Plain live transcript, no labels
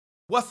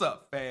What's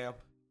up, fam?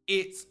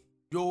 It's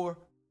your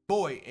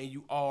boy, and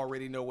you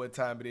already know what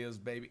time it is,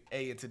 baby.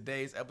 Hey, in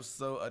today's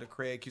episode of the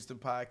Craig Houston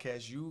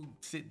Podcast, you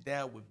sit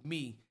down with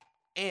me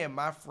and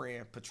my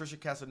friend, Patricia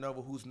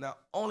Casanova, who's not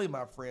only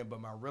my friend,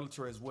 but my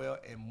realtor as well,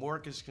 and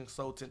mortgage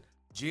consultant,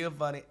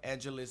 Giovanni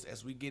Angelis,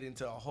 as we get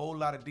into a whole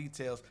lot of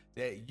details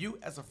that you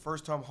as a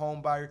first-time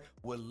home buyer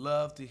would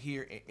love to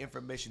hear and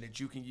information that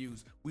you can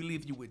use. We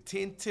leave you with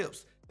 10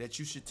 tips that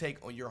you should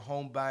take on your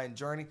home buying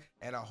journey,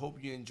 and I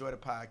hope you enjoy the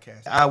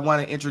podcast. I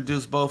want to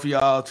introduce both of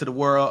y'all to the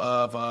world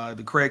of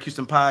the Craig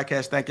Houston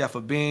Podcast. Thank y'all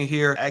for being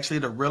here. Actually,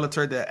 the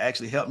realtor that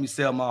actually helped me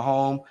sell my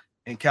home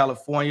in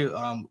California.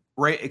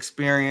 Great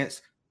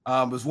experience.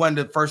 It was one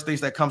of the first things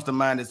that comes to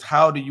mind is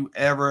how do you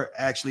ever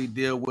actually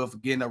deal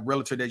with getting a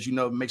realtor that you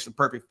know makes the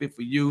perfect fit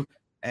for you?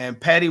 And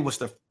Patty was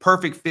the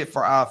perfect fit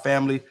for our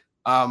family.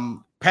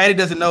 Patty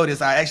doesn't know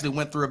this. I actually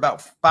went through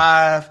about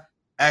 5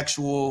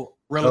 actual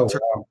realtors.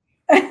 Oh, wow.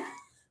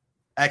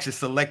 Actually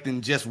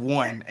selecting just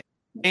one.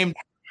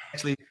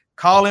 Actually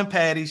calling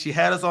Patty. She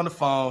had us on the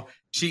phone.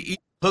 She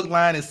hook,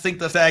 line, and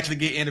synced us to actually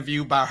get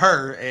interviewed by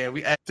her. And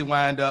we actually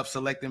wind up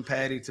selecting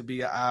Patty to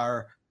be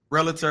our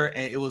realtor.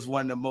 And it was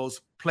one of the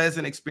most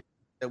pleasant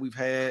experiences that we've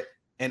had.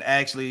 And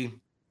actually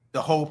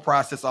the whole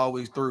process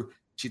always through.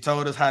 She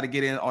told us how to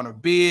get in on a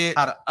bid,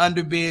 how to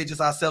underbid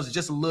just ourselves,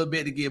 just a little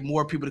bit to get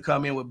more people to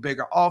come in with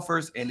bigger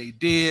offers. And they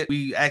did.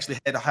 We actually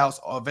had the house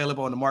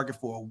available on the market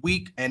for a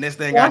week. And this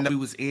thing, I know we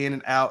was in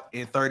and out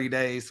in 30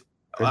 days.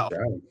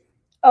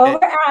 Over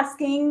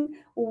asking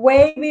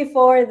way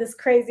before this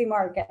crazy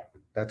market.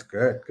 That's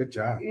good. Good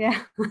job.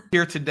 Yeah.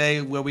 Here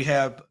today where we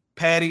have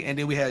Patty and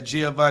then we have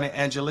Giovanni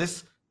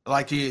Angelis.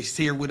 Like he's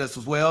here with us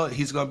as well.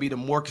 He's going to be the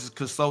mortgage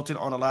consultant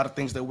on a lot of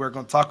things that we're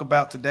going to talk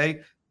about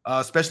today.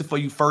 Especially for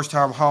you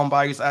first-time home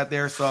buyers out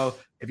there. So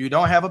if you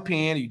don't have a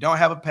pen, you don't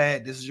have a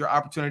pad, this is your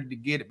opportunity to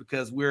get it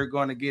because we're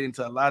going to get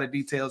into a lot of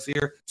details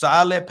here. So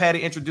I'll let Patty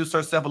introduce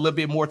herself a little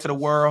bit more to the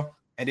world,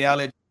 and then I'll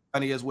let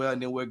Johnny as well,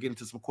 and then we'll get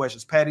into some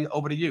questions. Patty,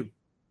 over to you.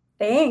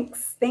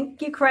 Thanks. Thank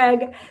you,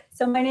 Craig.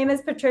 So my name is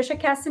Patricia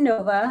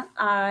Casanova.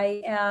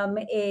 I am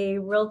a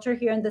realtor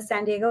here in the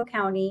San Diego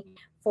County.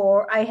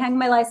 I hang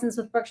my license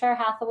with Berkshire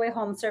Hathaway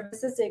Home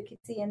Services, you can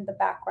see in the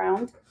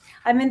background.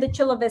 I'm in the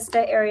Chula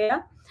Vista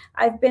area.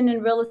 I've been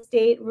in real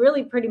estate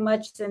really pretty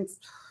much since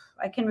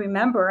I can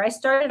remember. I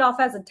started off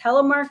as a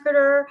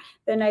telemarketer,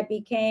 then I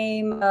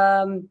became,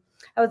 I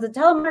was a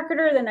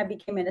telemarketer, then I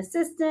became an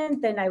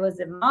assistant, then I was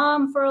a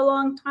mom for a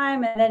long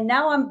time, and then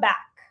now I'm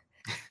back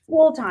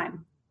full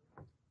time.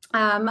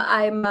 I'm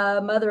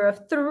a mother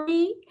of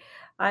 3.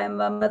 I'm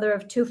a mother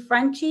of 2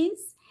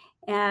 Frenchies,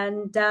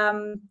 and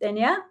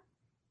yeah.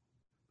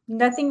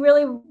 Nothing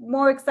really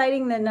more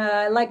exciting than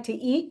I like to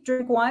eat,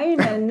 drink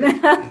wine, and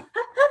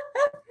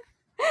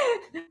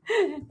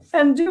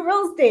and do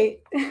real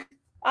estate.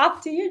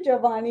 Off to you,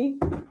 Giovanni.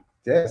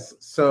 Yes.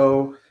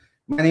 So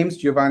my name is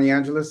Giovanni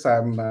Angelis.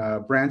 I'm a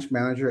branch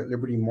manager at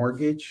Liberty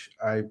Mortgage.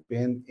 I've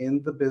been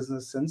in the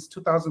business since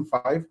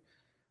 2005.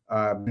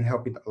 I've been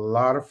helping a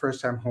lot of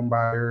first-time home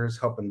buyers,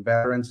 helping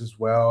veterans as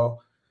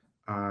well,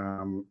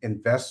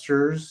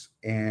 investors,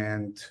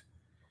 and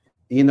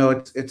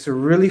it's a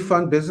really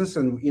fun business,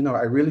 and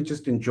I really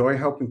just enjoy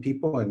helping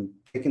people and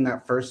taking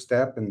that first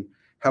step and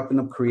helping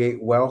them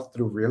create wealth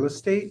through real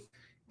estate.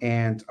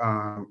 And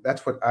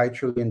that's what I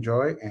truly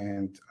enjoy.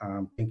 And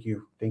thank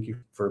you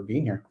for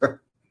being here.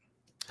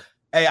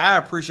 Hey, I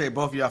appreciate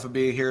both of y'all for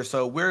being here.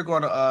 So we're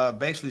going to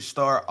basically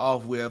start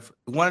off with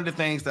one of the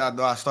things that I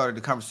know I started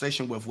the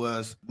conversation with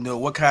was,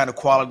 what kind of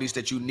qualities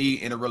that you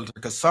need in a realtor,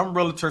 because some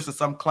realtors and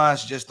some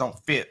clients just don't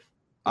fit.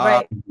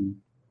 Right.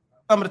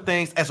 Some of the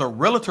things as a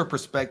realtor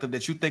perspective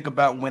that you think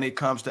about when it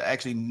comes to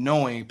actually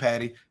knowing,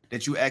 Patty,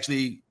 that you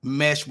actually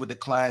mesh with the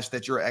clients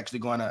that you're actually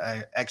going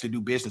to actually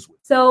do business with?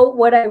 So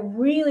what I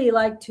really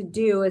like to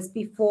do is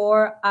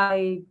before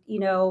I,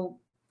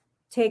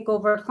 take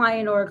over a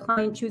client or a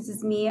client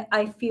chooses me,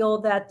 I feel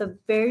that the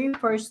very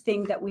first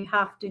thing that we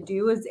have to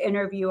do is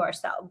interview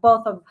ourselves,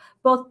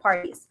 both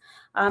parties.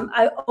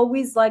 I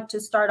always like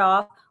to start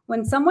off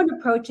when someone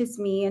approaches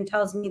me and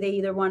tells me they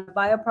either want to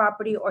buy a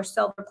property or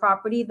sell the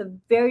property. The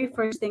very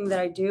first thing that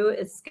I do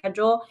is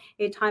schedule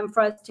a time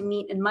for us to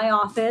meet in my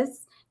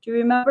office. Do you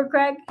remember,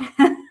 Craig?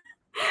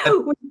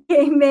 We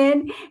came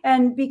in,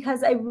 and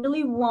because I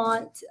really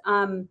want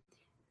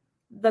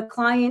the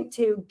client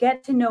to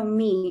get to know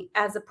me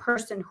as a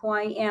person, who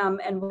I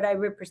am and what I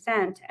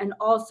represent, and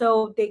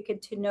also they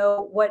get to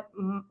know what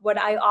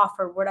I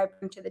offer, what I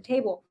bring to the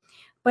table.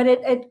 But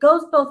it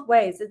goes both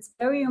ways. It's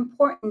very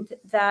important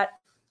that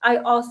I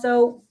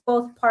also,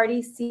 both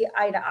parties see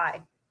eye to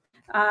eye.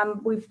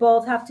 We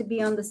both have to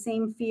be on the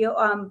same field,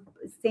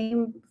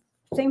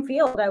 same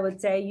field, I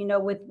would say,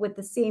 with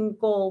the same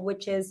goal,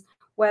 which is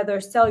whether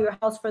sell your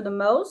house for the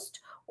most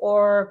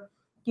or,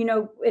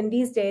 in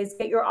these days,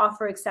 get your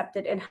offer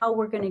accepted, and how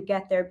we're going to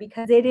get there,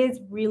 because it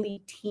is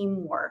really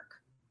teamwork.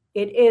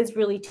 It is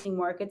really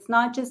teamwork. It's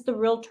not just the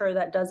realtor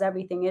that does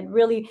everything.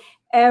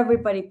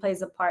 Everybody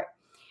plays a part.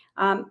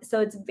 So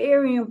it's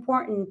very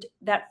important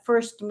that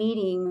first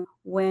meeting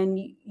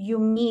when you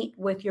meet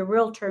with your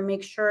realtor,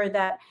 make sure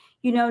that,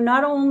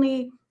 not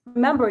only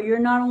remember, you're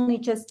not only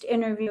just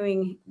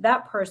interviewing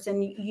that person,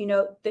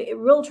 the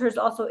realtor is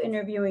also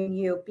interviewing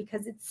you,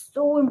 because it's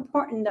so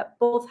important that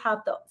both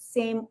have the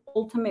same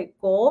ultimate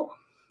goal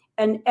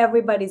and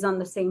everybody's on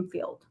the same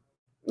field.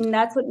 And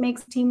that's what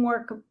makes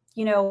teamwork,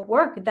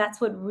 work.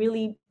 That's what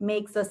really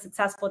makes a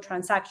successful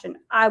transaction,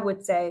 I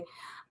would say.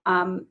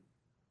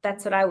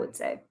 That's what I would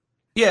say.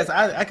 Yes,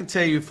 I can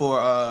tell you for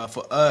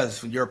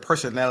us, your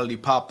personality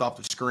popped off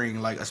the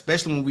screen. Like,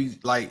 especially when we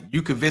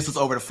you convinced us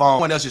over the phone.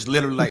 Someone else just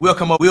literally we'll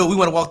come up, we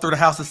want to walk through the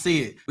house and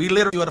see it. We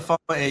literally on the phone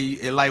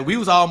and we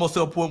was almost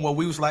to a point where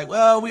we was like,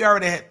 well, we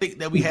already think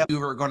that we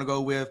were going to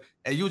go with,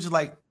 and you were just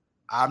like,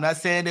 I'm not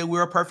saying that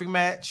we're a perfect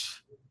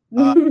match.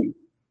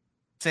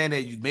 Saying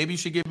that maybe you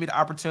should give me the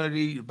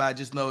opportunity by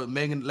just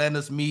letting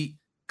us meet,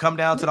 come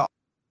down to the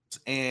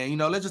and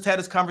let's just have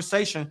this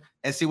conversation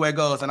and see where it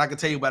goes. And I can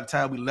tell you, by the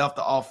time we left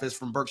the office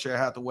from Berkshire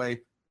Hathaway,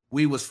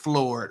 we was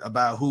floored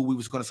about who we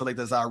was going to select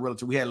as our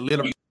realtor. We had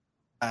literally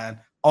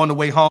on the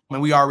way home,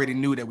 and we already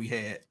knew that we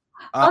had.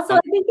 Also, I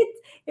think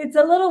it's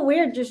a little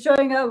weird just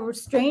showing up a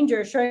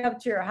stranger, showing up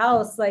to your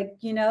house,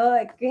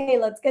 hey,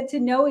 let's get to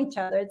know each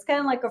other. It's kind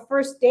of like a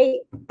first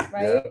date,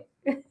 right?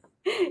 Yeah.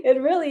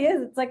 It really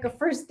is. It's like a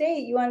first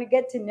date. You want to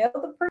get to know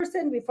the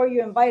person before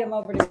you invite them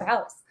over to your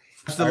house.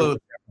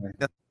 Absolutely.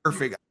 That's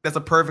perfect. That's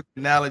a perfect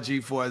analogy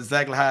for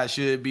exactly how it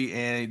should be.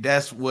 And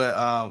that's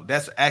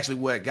actually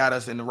what got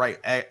us in the right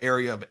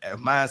area of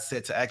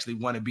mindset to actually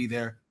want to be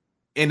there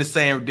in the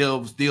same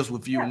deals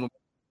with you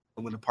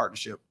with the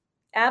partnership.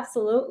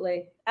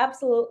 Absolutely.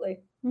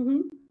 Mm-hmm.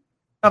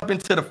 Jump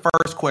into the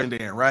first question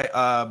then, right?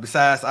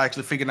 Besides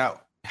actually figuring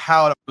out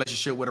how the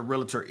relationship with a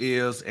realtor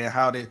is and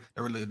how the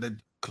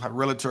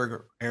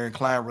realtor and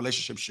client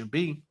relationship should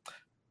be,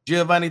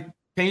 Giovanni,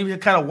 can you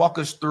kind of walk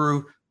us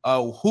through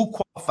who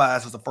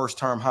qualifies as a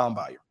first-time home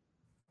buyer?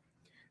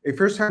 A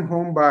first-time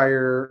home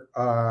buyer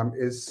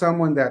is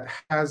someone that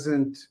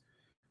hasn't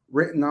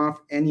written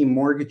off any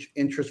mortgage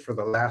interest for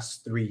the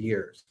last 3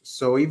 years.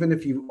 So even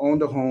if you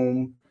owned a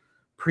home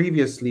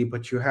previously,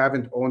 but you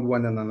haven't owned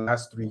one in the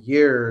last 3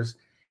 years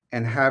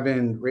and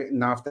haven't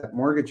written off that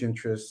mortgage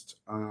interest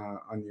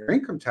on your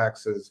income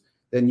taxes,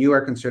 then you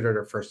are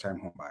considered a first-time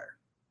home buyer.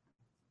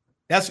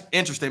 That's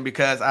interesting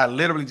because I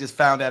literally just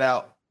found that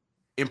out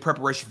in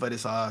preparation for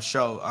this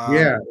show.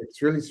 Yeah,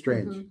 it's really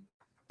strange. Mm-hmm.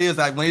 It's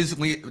like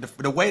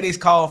the way they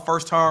call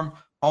first-time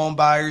home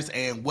buyers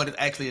and what it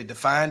actually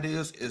defined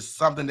is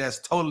something that's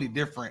totally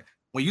different.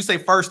 When you say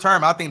first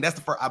term, I think that's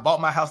the first. I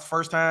bought my house the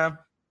first time,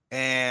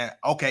 and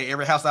okay,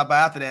 every house I buy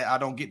after that, I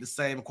don't get the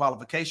same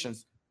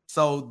qualifications.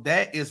 So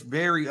that is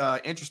very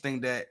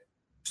interesting.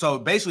 So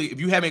basically, if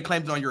you haven't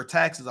claimed it on your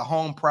taxes, a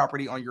home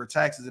property on your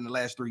taxes in the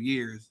last 3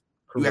 years,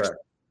 correct, you actually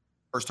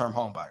first-time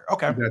home buyer.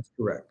 Okay, that's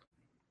correct.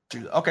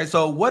 Okay,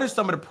 so what are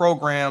some of the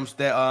programs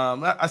that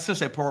I shouldn't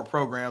say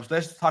programs?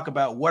 Let's talk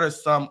about what are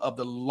some of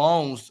the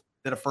loans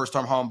that a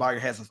first-time home buyer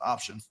has as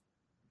options.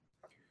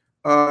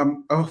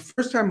 A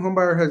first-time home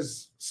buyer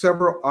has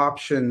several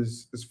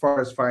options as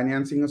far as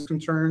financing is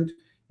concerned.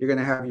 You're going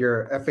to have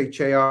your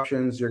FHA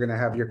options, you're going to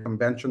have your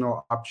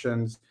conventional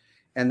options,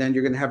 and then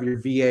you're going to have your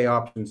VA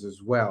options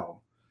as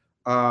well.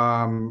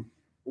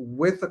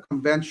 With a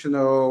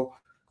conventional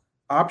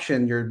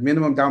option, your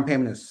minimum down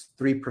payment is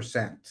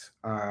 3%.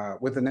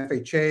 With an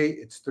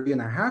FHA, it's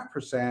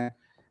 3.5%.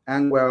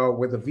 And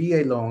with a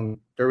VA loan,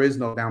 there is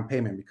no down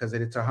payment because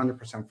it's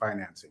 100%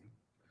 financing.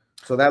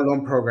 So that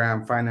loan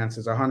program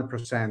finances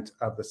 100%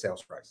 of the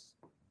sales price.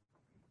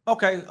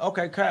 Okay,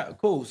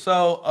 cool.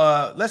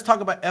 So let's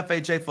talk about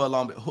FHA for a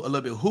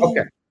little bit. Who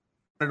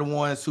are the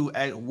ones who?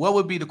 What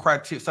would be the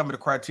criteria? Some of the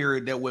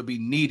criteria that would be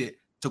needed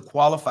to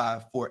qualify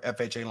for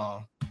FHA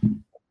loan.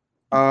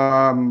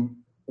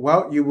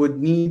 You would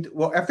need.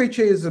 FHA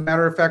is, as a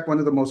matter of fact, one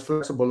of the most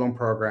flexible loan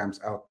programs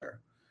out there.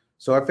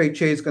 So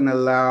FHA is going to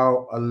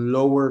allow a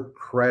lower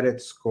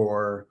credit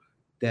score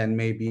than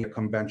maybe a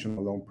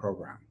conventional loan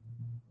program.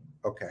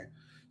 Okay,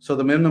 so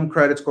the minimum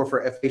credit score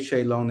for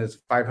FHA loan is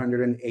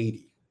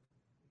 580,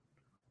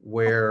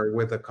 where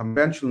with a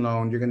conventional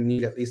loan, you're going to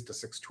need at least a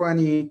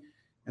 620,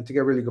 and to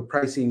get really good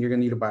pricing, you're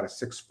going to need about a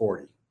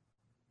 640.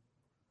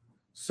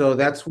 So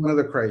that's one of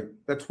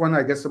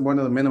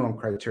the minimum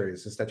criteria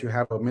is that you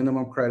have a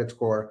minimum credit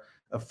score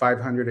of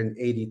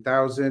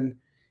 580,000.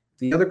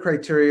 The other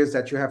criteria is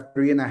that you have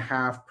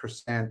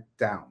 3.5%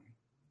 down.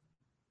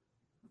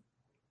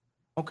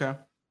 Okay.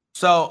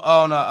 So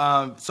on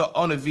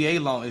a VA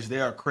loan, is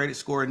there a credit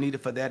score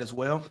needed for that as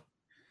well?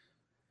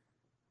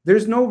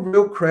 There's no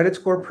real credit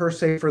score per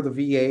se for the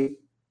VA.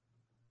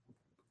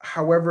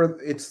 However,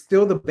 it's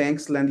still the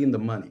banks lending the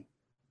money.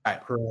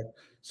 Right. Correct.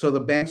 So the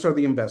banks are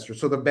the investors.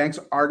 So the banks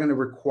are going to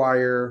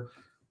require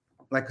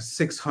like a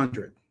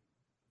 600.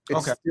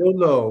 It's still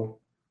low,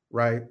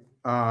 right?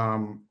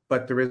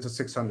 But there is a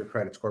 600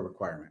 credit score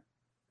requirement.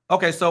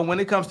 Okay, so when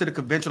it comes to the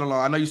conventional loan,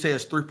 I know you say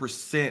it's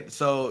 3%.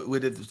 So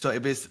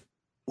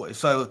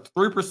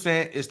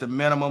 3% is the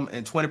minimum,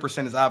 and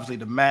 20% is obviously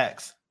the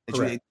max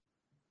that you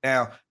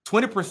now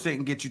 20%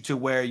 can get you to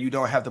where you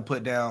don't have to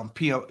put down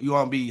PM. You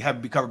won't have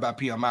to be covered by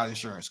PMI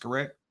insurance,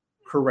 correct?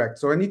 Correct.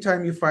 So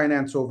anytime you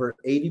finance over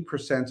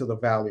 80% of the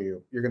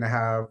value, you're going to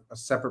have a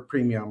separate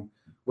premium,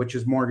 which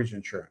is mortgage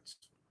insurance.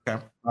 Okay.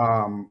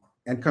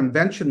 And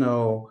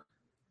conventional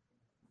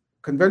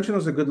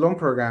is a good loan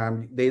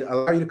program. They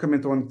allow you to come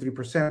into only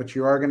 3%, but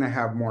you are going to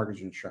have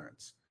mortgage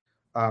insurance.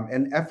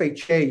 And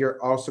FHA,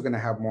 you're also going to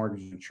have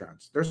mortgage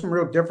insurance. There's some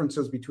real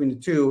differences between the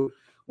two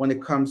when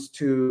it comes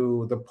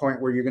to the point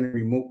where you're going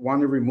to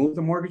want to remove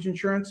the mortgage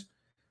insurance.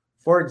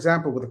 For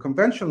example, with a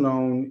conventional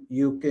loan,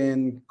 you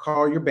can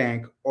call your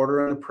bank,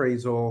 order an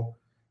appraisal,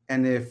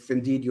 and if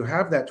indeed you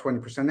have that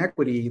 20%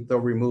 equity, they'll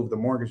remove the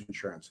mortgage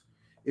insurance.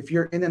 If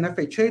you're in an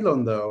FHA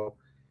loan, though,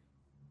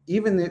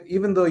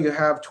 even though you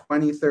have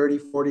 20, 30,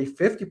 40,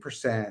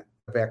 50%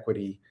 of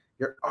equity,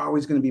 you're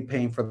always going to be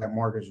paying for that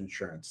mortgage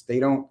insurance. They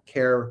don't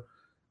care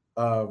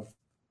of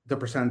the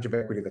percentage of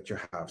equity that you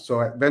have.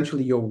 So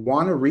eventually you'll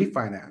want to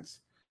refinance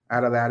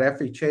out of that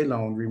FHA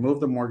loan,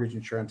 remove the mortgage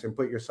insurance, and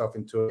put yourself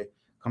into a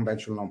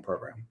conventional loan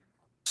program.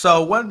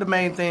 So one of the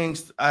main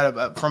things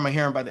from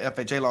hearing about the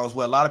FHA loans,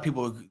 where a lot of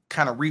people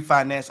kind of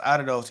refinance out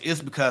of those,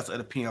 is because of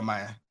the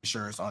PMI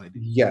insurance on it.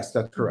 Yes,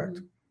 that's correct.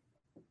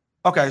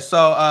 Okay,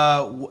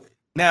 so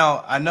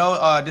now I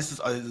know this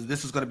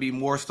is going to be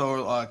more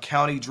so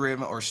county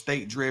driven or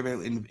state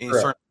driven. In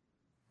certain,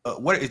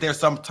 what is there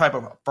some type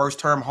of first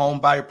term home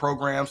buyer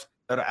programs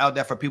that are out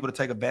there for people to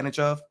take advantage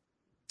of?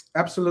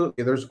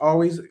 Absolutely. There's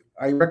always.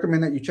 I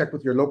recommend that you check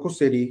with your local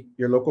city,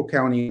 your local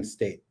county, and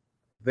state.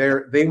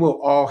 They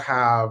will all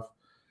have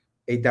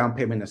a down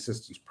payment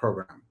assistance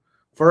program.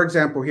 For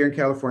example, here in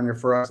California,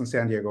 for us in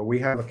San Diego, we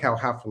have a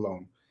CalHFA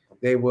loan.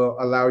 They will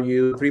allow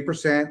you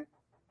 3%,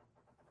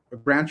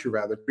 grant you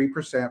rather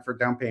 3% for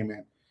down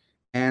payment,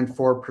 and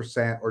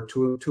 4% or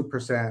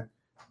 2%,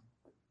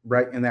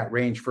 right in that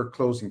range for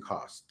closing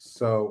costs.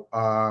 So,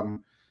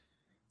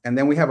 and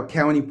then we have a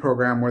county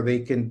program where they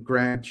can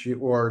grant you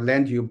or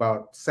lend you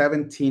about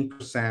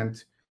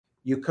 17%.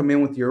 You come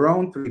in with your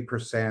own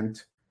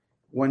 3%.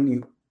 When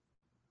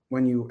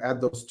you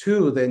add those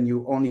two, then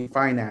you only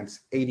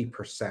finance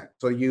 80%.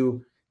 So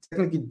you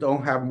technically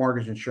don't have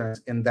mortgage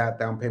insurance in that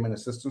down payment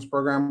assistance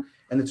program.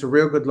 And it's a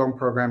real good loan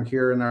program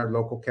here in our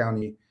local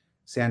county,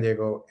 San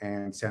Diego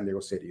and San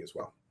Diego City as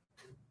well.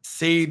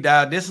 See,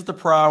 this is the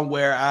problem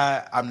where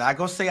I'm not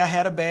going to say I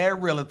had a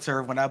bad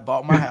realtor when I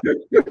bought my house.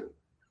 I'm going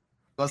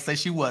to say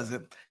she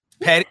wasn't.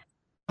 Patty,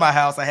 my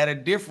house, I had a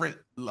different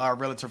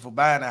realtor for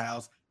buying a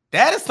house.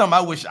 That is something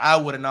I wish I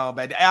would have known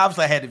about.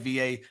 Obviously, I had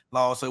the VA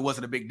loan, so it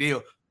wasn't a big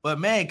deal. But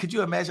man, could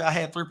you imagine I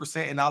had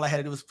 3% and all I had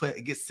to do was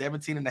get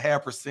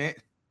 17.5%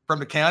 from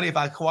the county if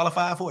I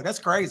qualified for it? That's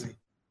crazy.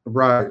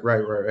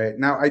 Right.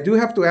 Now, I do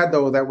have to add,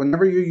 though, that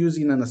whenever you're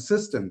using an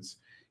assistance,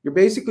 you're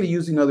basically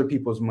using other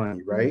people's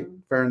money, right? Mm-hmm.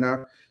 Fair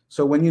enough.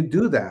 So when you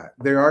do that,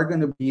 there are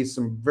going to be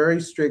some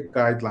very strict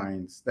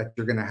guidelines that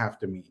you're going to have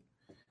to meet.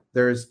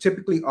 There's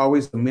typically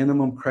always a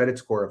minimum credit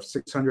score of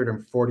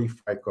 640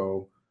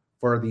 FICO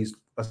for these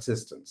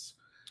assistants.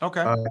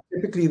 Okay.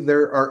 Typically,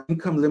 there are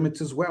income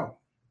limits as well.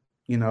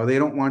 You know, they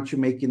don't want you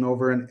making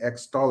over an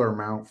X dollar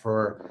amount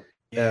for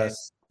a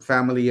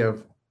family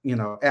of,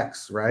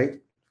 X,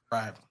 right?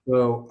 Right.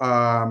 So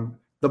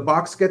the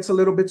box gets a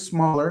little bit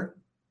smaller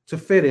to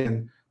fit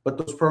in, but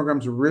those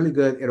programs are really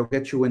good. It'll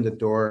get you in the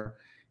door.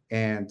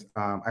 And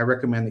I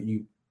recommend that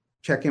you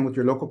check in with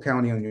your local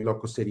county and your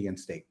local city and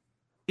state.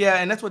 Yeah,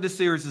 and that's what this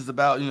series is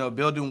about,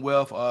 building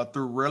wealth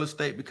through real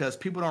estate, because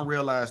people don't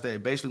realize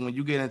that basically when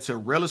you get into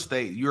real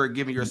estate, you're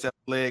giving yourself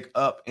a leg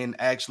up and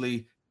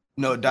actually,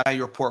 down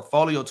your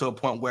portfolio to a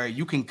point where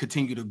you can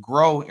continue to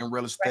grow in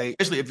real estate,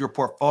 especially if your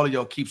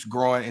portfolio keeps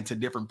growing into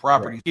different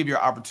properties. Give you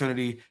an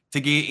opportunity to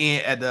get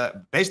in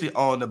at basically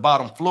on the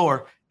bottom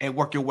floor and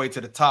work your way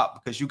to the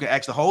top, because you can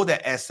actually hold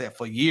that asset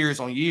for years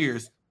on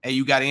years, and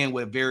you got in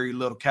with very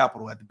little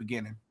capital at the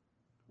beginning.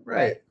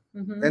 Right.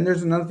 Mm-hmm. And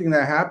there's another thing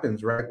that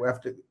happens, right?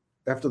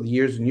 After the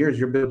years and years,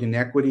 you're building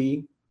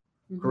equity,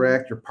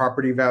 correct? Your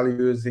property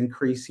value is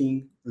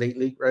increasing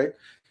lately, right?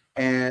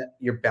 And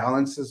your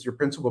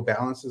principal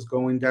balance is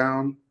going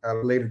down at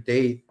a later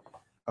date.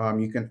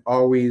 You can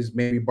always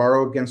maybe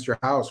borrow against your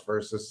house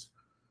versus,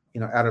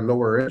 at a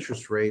lower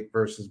interest rate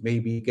versus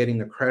maybe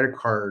getting a credit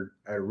card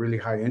at a really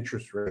high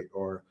interest rate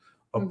or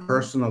a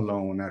personal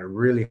loan at a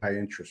really high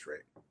interest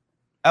rate.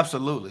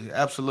 Absolutely.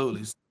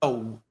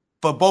 So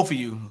for both of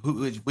you,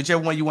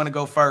 whichever one you want to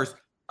go first,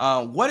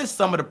 what is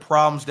some of the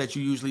problems that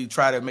you usually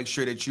try to make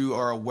sure that you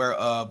are aware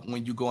of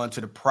when you go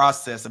into the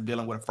process of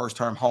dealing with a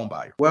first-term home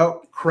buyer?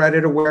 Well,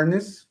 credit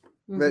awareness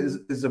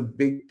is a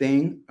big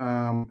thing.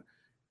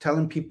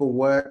 Telling people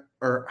what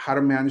or how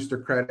to manage their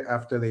credit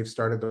after they've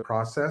started the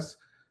process,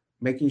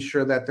 making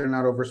sure that they're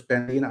not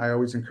overspending. I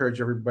always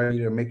encourage everybody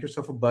to make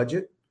yourself a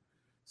budget,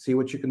 see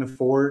what you can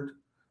afford,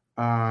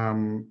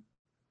 and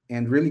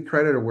really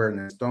credit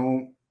awareness.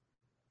 Don't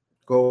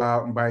go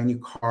out and buy a new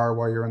car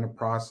while you're in the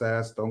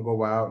process. Don't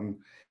go out and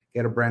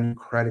get a brand new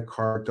credit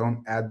card.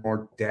 Don't add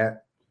more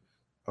debt.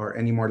 or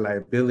any more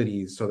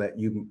liabilities so that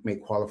you may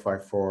qualify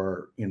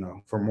for,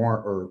 for more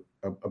or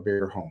a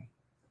bigger home.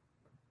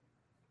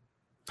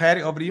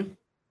 Patty, over to you.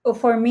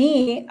 For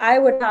me, I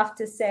would have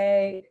to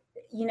say,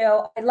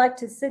 I'd like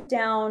to sit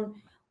down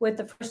with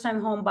the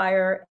first-time home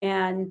buyer,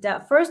 and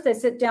first I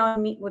sit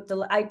down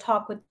and I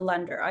talk with the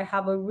lender. I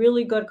have a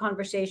really good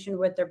conversation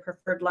with their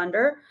preferred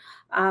lender.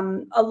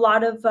 A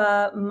lot of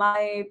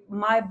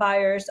my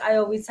buyers, I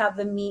always have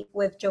them meet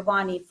with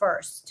Giovanni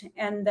first,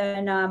 and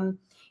then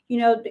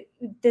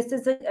this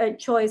is a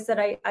choice that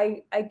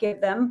I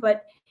give them,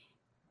 but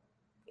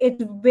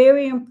it's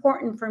very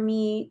important for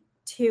me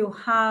to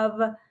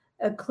have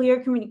a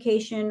clear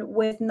communication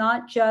with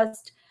not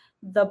just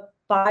the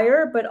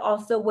buyer, but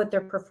also with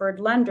their preferred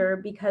lender,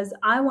 because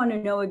I want to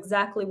know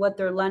exactly what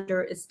their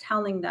lender is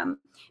telling them.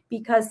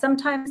 Because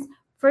sometimes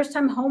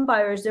first-time home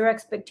buyers, their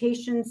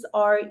expectations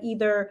are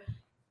either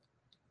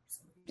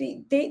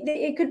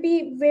it could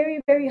be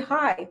very, very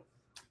high.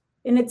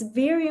 And it's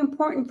very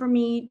important for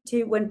me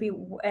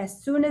to,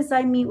 as soon as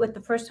I meet with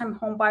the first-time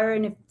home buyer,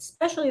 and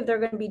especially if they're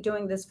going to be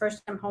doing this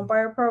first-time home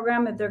buyer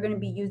program, if they're going to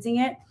be using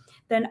it,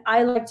 then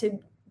I like to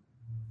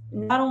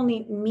not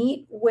only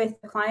meet with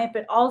the client,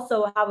 but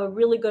also have a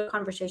really good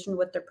conversation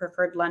with their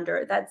preferred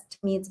lender. That's, to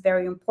me, it's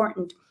very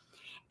important.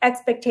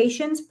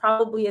 Expectations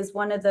probably is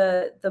one of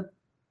the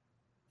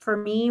for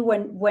me,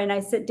 when I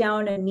sit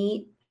down and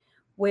meet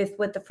with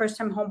the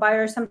first-time home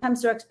buyer,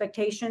 sometimes their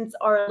expectations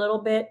are a little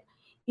bit,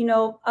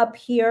 up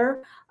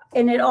here.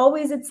 And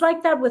it's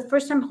like that with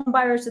first-time home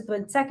buyers,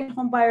 with second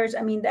home buyers.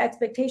 I mean, the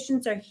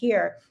expectations are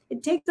here.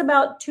 It takes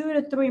about 2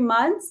 to 3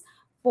 months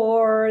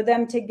for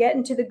them to get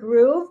into the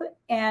groove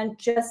and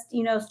just,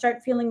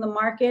 start feeling the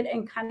market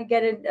and kind of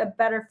get a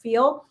better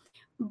feel.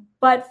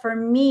 But for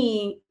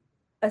me,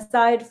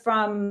 aside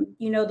from,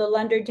 the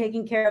lender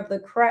taking care of the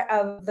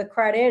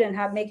credit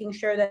and making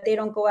sure that they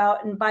don't go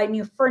out and buy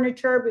new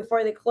furniture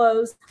before they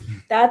close,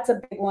 that's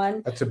a big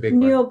one. That's a big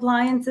new one.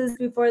 Appliances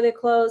before they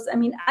close. I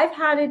mean, I've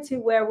had it to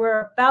where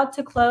we're about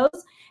to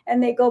close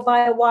and they go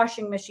buy a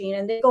washing machine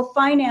and they go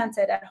finance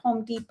it at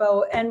Home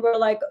Depot, and we're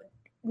like,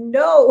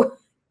 no.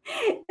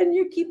 And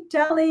you keep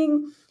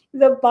telling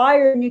the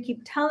buyer, and you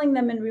keep telling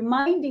them and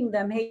reminding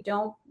them, hey,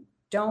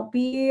 don't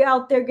be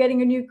out there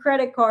getting a new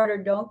credit card, or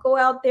don't go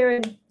out there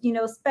and,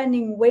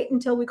 spending, wait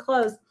until we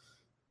close.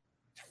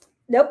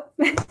 Nope.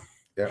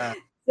 Yeah.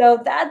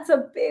 So that's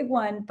a big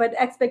one. But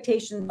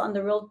expectations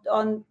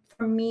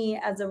for me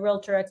as a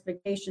realtor,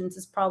 expectations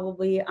is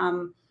probably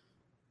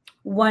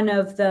one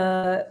of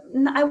the,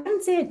 I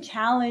wouldn't say a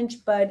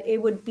challenge, but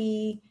it would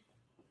be,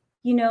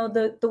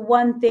 the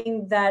one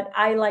thing that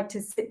I like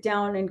to sit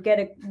down and get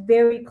a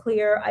very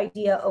clear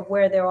idea of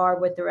where they are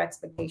with their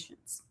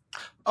expectations.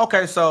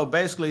 Okay, so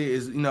basically,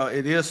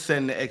 it is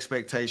setting the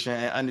expectation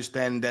and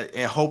understanding that,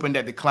 and hoping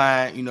that the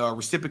client,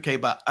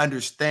 reciprocate by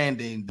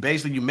understanding.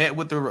 Basically, you met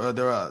with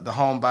the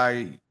home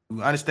buyer.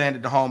 You understand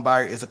that the home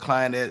buyer is a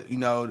client that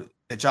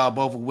that y'all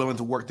both are willing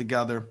to work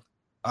together.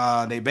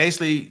 They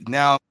basically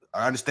now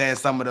understand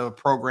some of the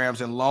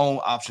programs and loan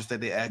options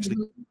that they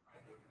actually.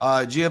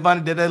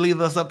 Giovanni, did that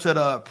lead us up to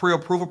the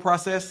pre-approval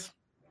process?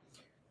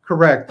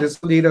 Correct.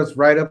 This leads us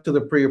right up to the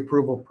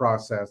pre-approval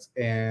process.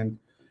 And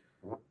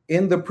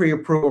in the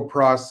pre-approval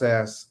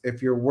process,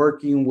 if you're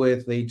working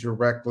with a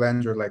direct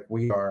lender like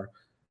we are,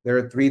 there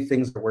are 3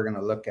 things that we're going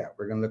to look at.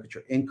 We're going to look at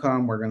your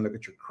income, we're going to look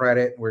at your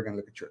credit, we're going to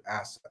look at your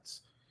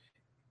assets.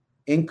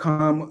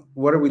 Income,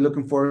 what are we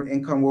looking for in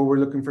income? Well, we're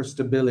looking for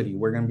stability.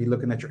 We're going to be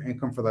looking at your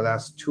income for the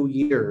last 2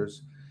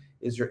 years.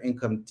 Is your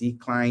income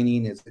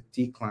declining? Is it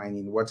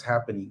declining? What's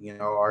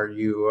happening? Are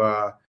you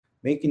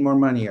making more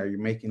money? Are you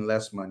making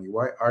less money?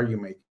 Why are you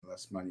making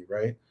less money,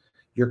 right?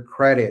 Your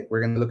credit, we're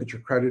going to look at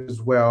your credit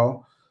as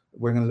well.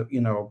 We're going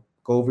to,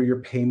 go over your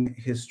payment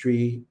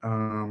history,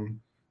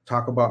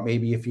 talk about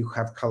maybe if you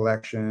have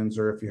collections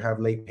or if you have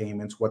late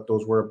payments, what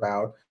those were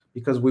about,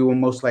 because we will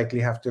most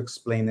likely have to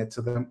explain it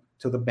to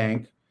the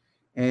bank.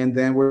 And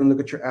then we're going to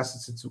look at your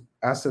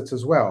assets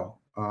as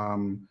well.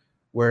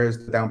 Where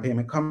is the down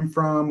payment coming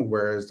from?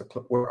 Where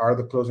are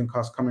the closing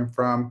costs coming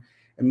from?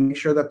 And make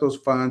sure that those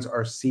funds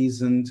are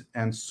seasoned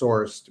and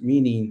sourced,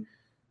 meaning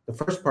the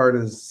first part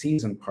is the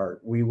seasoned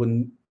part.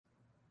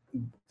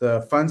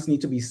 The funds need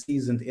to be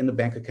seasoned in the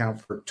bank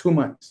account for 2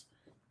 months,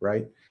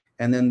 right?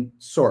 And then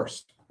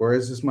sourced. Where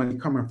is this money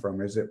coming from?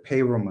 Is it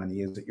payroll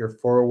money? Is it your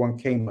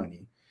 401k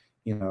money?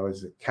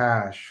 Is it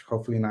cash?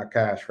 Hopefully not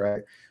cash,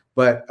 right?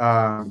 But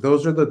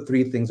those are the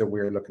 3 things that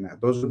we're looking at.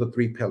 Those are the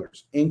 3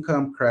 pillars: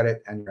 income,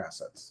 credit, and your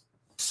assets.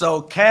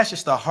 So cash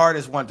is the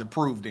hardest one to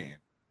prove then.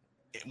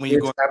 When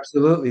you go,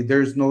 absolutely.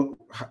 There's no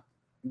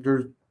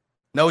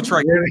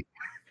trade.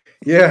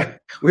 Yeah,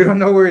 we don't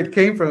know where it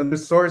came from. The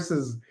source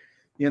is,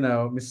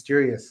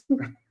 mysterious.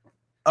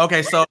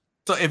 Okay, so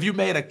if you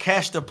made a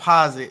cash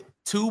deposit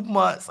 2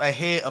 months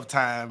ahead of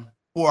time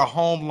for a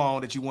home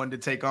loan that you wanted to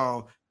take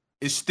on,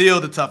 it's still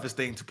the toughest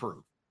thing to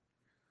prove.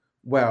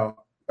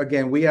 Well,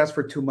 again, we ask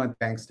for 2-month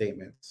bank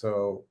statement.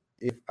 So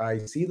if I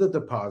see the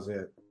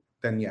deposit,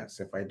 then yes.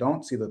 If I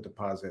don't see the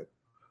deposit,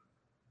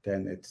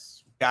 then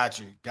it's Got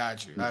you.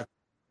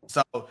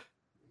 So,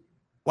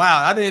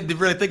 wow, I didn't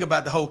really think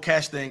about the whole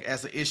cash thing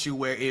as an issue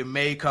where it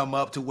may come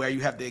up to where you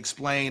have to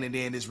explain, and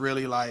then it's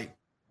really like,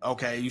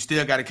 okay, you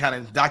still got to kind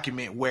of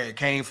document where it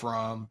came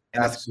from.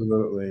 And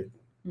Absolutely.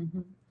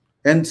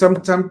 And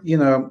sometimes,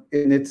 and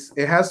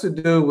it has to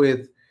do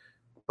with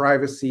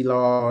privacy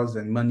laws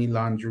and money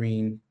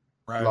laundering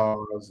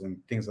laws and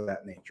things of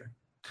that nature.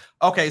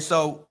 Okay,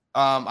 so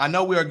I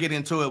know we are getting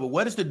into it, but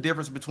what is the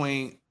difference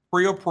between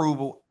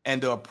pre-approval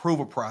and the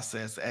approval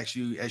process as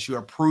you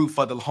approve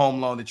for the home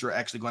loan that you're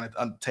actually going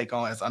to take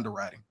on as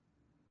underwriting?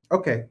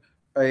 Okay.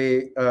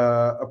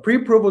 A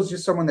pre-approval is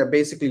just someone that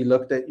basically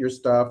looked at your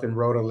stuff and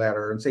wrote a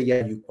letter and say,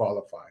 yeah, you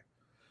qualify.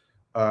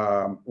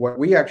 What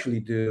we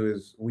actually do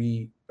is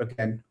we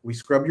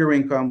scrub your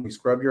income, we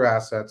scrub your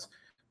assets,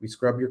 we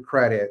scrub your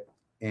credit,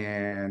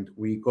 and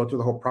we go through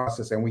the whole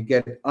process, and we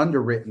get it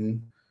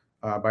underwritten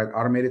by an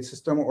automated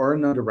system or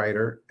an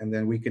underwriter, and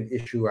then we can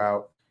issue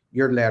out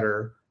your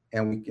letter,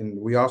 and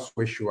we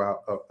also issue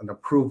out an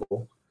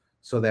approval,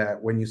 so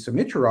that when you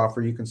submit your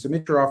offer, you can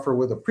submit your offer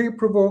with a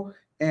pre-approval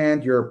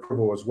and your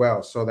approval as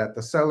well, so that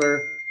the seller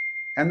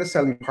and the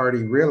selling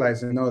party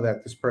realize and know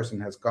that this person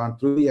has gone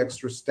through the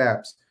extra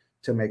steps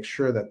to make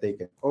sure that they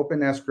can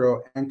open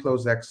escrow and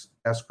close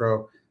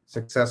escrow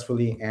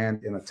successfully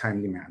and in a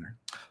timely manner.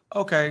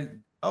 Okay,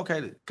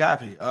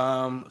 copy.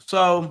 So,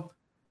 all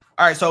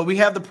right, so we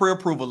have the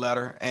pre-approval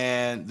letter,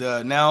 and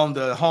now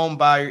the home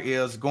buyer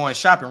is going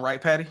shopping,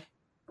 right, Patty?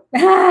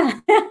 This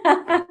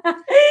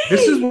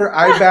is where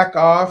I back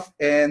off,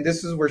 and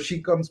this is where she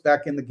comes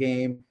back in the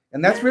game,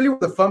 and that's really where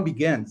the fun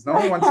begins. No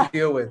one wants to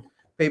deal with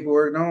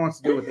paperwork. No one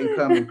wants to deal with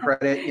income and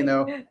credit.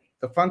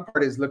 The fun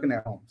part is looking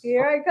at homes.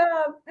 Here I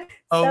come.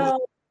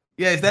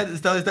 Is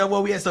that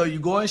what we had? So you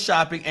going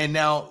shopping, and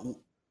now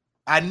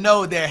I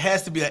know there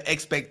has to be an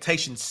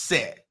expectation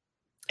set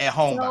at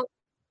home. So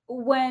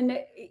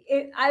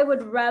I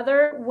would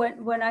rather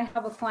when I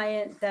have a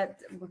client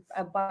that's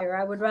a buyer,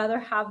 I would rather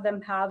have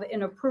them have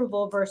an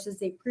approval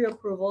versus a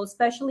pre-approval,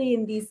 especially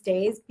in these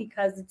days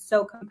because it's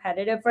so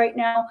competitive right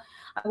now.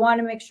 I want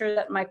to make sure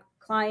that my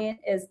client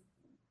is,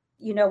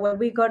 when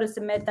we go to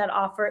submit that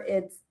offer,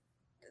 it's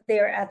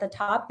there at the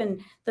top,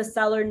 and the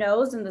seller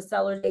knows, and the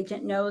seller's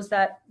agent knows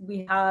that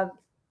we have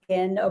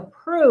an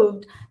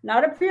approved,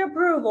 not a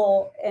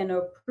pre-approval, an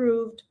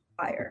approved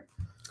buyer.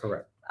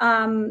 Correct.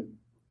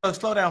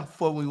 Slow down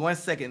for me 1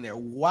 second there.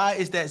 Why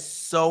is that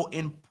so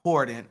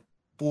important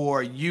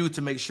for you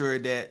to make sure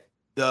that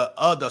the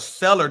other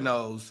seller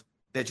knows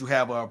that you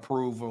have an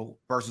approval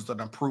versus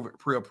an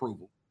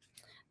pre-approval?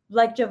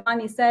 Like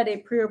Giovanni said, a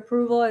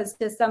pre-approval is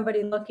just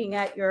somebody looking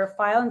at your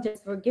file and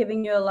just for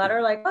giving you a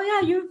letter like, oh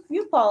yeah,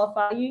 you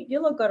qualify,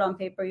 you look good on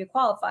paper, you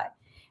qualify.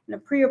 And a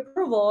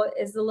pre-approval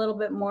is a little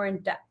bit more in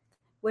depth,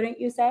 wouldn't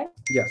you say?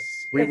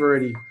 Yes, we've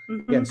already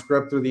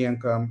scrubbed through the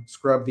income,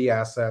 scrubbed the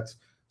assets,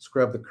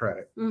 scrub the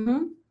credit.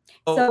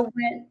 So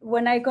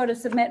when I go to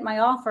submit my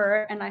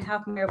offer and I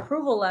have my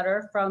approval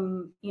letter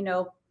from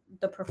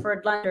the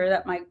preferred lender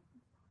that my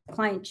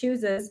client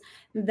chooses,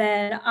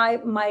 then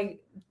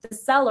the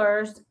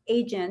seller's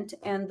agent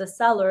and the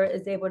seller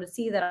is able to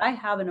see that I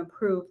have an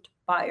approved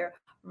buyer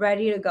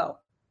ready to go,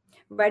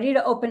 ready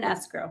to open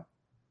escrow.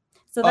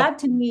 So that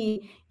to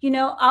me,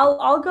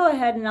 I'll go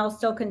ahead and I'll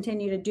still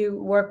continue to do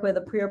work with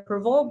a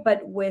pre-approval,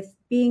 but with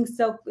things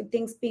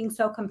being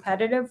so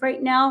competitive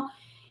right now,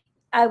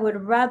 I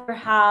would rather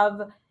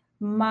have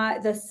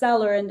the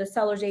seller and the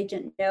seller's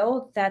agent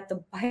know that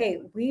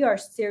hey, we are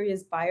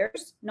serious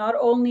buyers. Not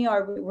only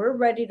are we're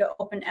ready to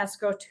open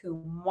escrow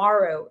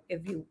tomorrow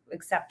if you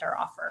accept our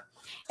offer.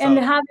 And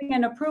having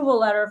an approval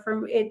letter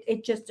from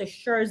it just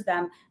assures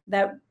them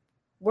that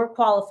we're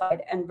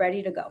qualified and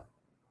ready to go.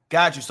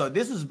 Got you. So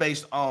this is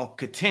based on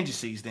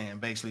contingencies then,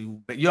 basically.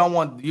 But you don't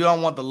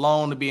want the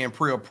loan to be in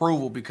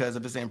pre-approval, because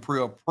if it's in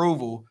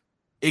pre-approval,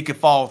 it could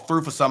fall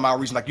through for some odd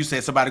reason. Like you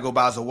said, somebody go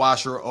buys a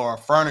washer or a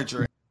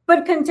furniture.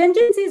 But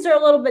contingencies are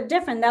a little bit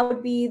different. That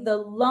would be the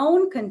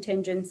loan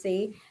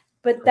contingency,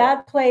 but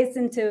that plays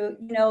into,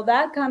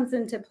 that comes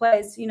into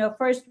place.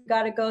 First we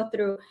got to go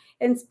through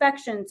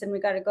inspections and we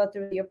got to go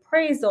through the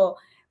appraisal.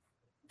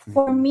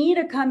 For me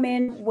to come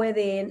in with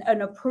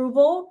an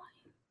approval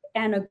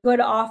and a good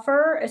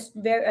offer,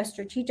 a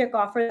strategic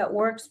offer that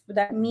works,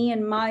 that me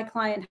and my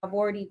client have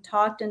already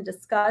talked and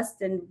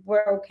discussed, and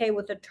we're okay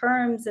with the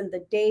terms and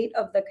the date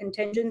of the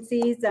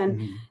contingencies,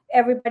 and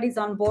everybody's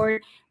on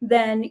board,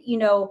 then,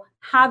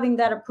 having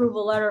that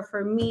approval letter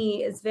for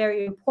me is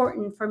very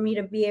important for me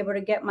to be able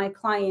to get my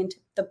client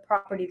the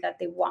property that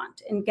they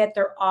want and get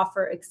their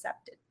offer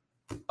accepted.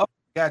 Oh,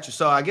 gotcha.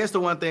 So I guess the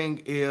one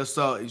thing is,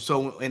 so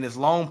in this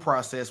loan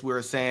process,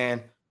 we're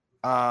saying,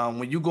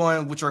 when you go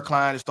in with your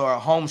client to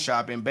start home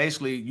shopping,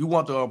 basically you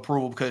want the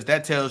approval because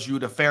that tells you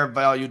the fair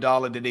value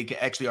dollar that they can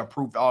actually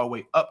approve all the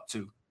way up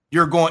to.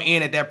 You're going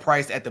in at that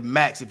price at the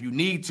max if you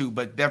need to,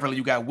 but definitely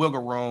you got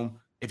wiggle room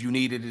if you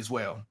need it as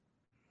well.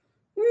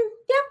 Yeah.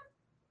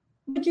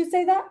 Would you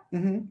say that?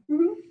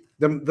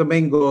 The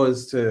main goal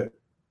is to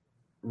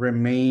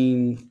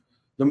remain,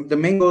 The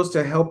main goal is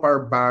to help our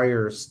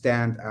buyers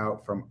stand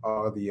out from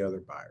all the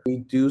other buyers. We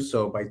do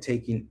so by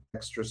taking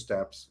extra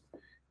steps.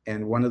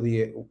 And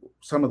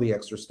some of the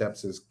extra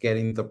steps is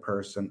getting the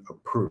person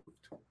approved,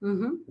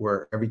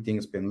 where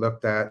everything's been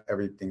looked at,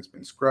 everything's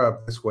been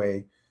scrubbed. This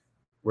way,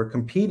 we're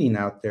competing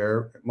out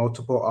there,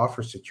 multiple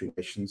offer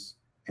situations,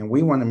 and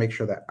we want to make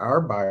sure that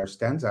our buyer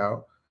stands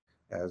out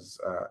as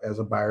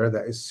a buyer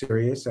that is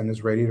serious and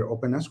is ready to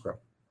open escrow.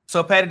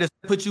 So, Patty, does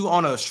it put you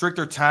on a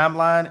stricter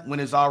timeline when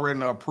there's already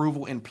an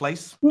approval in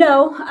place?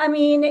 No, I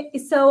mean,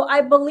 so I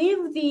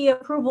believe the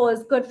approval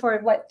is good for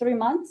what, 3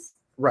 months?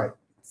 Right.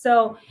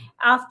 So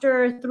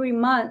after 3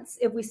 months,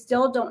 if we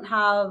still don't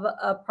have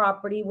a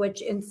property,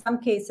 which in some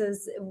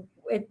cases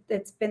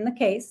it's been the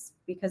case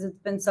because it's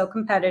been so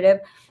competitive,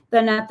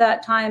 then at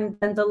that time,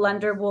 then the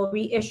lender will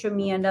reissue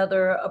me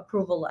another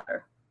approval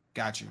letter.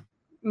 Got you.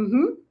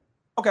 Mm-hmm.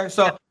 Okay,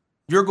 so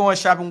you're going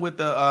shopping with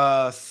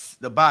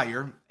the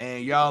buyer,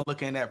 and y'all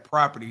looking at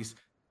properties.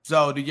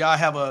 So do y'all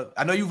have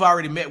I know you've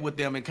already met with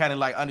them and kind of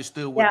like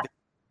understood what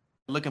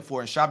they're looking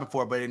for and shopping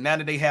for, but now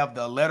that they have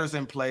the letters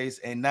in place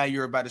and now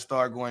you're about to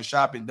start going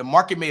shopping, the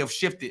market may have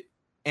shifted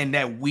in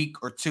that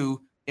week or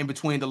two in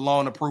between the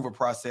loan approval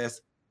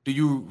process. Do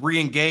you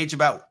re-engage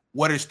about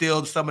what are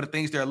still some of the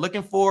things they're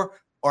looking for,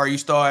 or you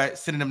start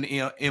sending them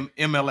to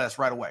MLS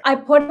right away? I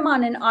put them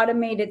on an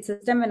automated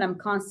system and I'm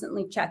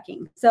constantly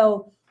checking.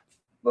 So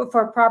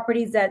for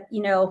properties that,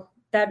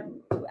 that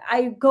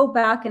I go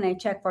back and I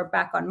check for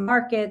back on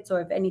markets, or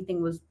if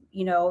anything was,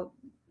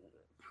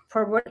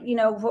 for what,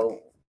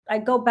 I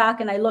go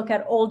back and I look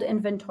at old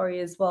inventory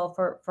as well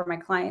for my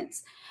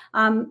clients.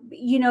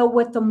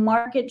 With the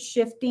market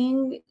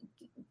shifting,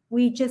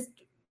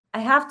 I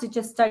have to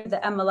just study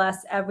the MLS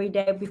every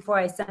day before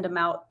I send them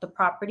out the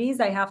properties.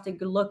 I have to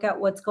look at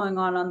what's going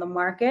on the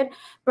market.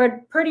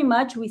 But pretty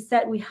much we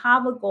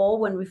have a goal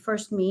when we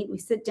first meet. We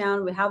sit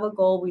down, we have a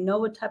goal. We know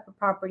what type of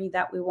property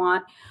that we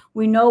want.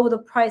 We know the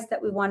price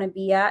that we want to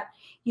be at.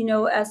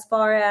 As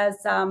far as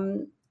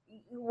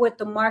with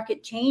the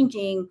market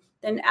changing,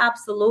 then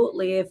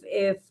absolutely,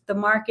 if the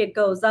market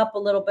goes up a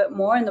little bit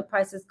more and the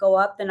prices go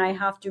up, then I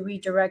have to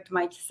redirect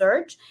my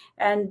search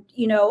and,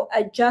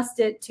 adjust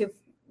it to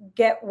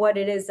get what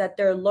it is that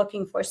they're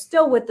looking for,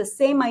 still with the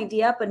same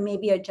idea, but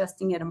maybe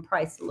adjusting it in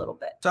price a little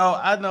bit. So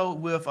I know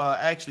with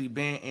actually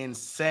being in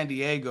San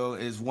Diego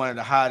is one of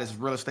the hottest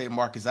real estate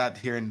markets out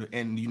here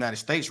in the United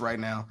States right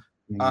now.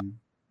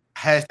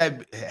 Have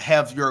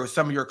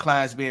some of your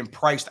clients being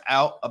priced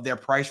out of their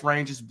price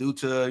ranges due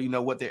to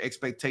what their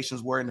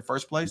expectations were in the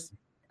first place?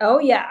 Oh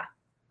yeah.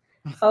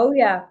 So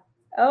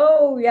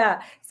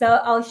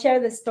I'll share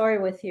this story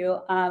with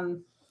you.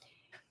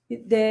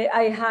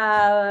 I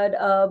had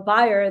a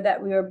buyer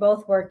that we were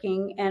both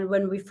working, and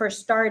when we first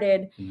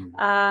started,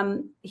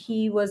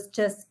 he was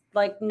just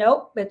like,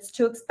 nope, it's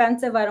too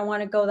expensive. I don't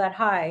want to go that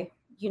high.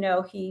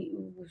 He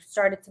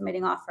started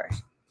submitting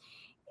offers.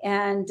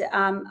 And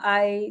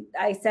I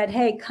said,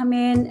 hey, come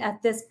in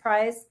at this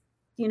price.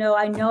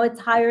 I know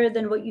it's higher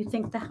than what you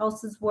think the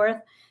house is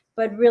worth,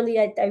 but really,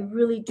 I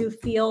really do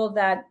feel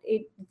that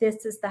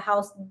this is the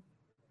house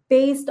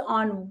based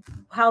on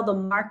how the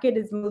market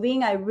is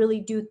moving. I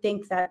really do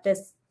think that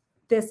this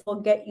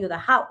will get you the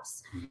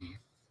house.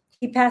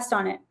 He passed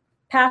on it.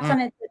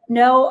 Said,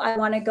 no, I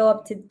want to go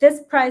up to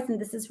this price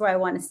and this is where I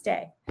want to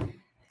stay.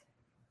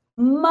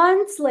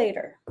 Months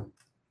later,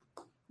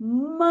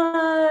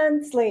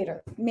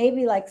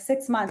 maybe like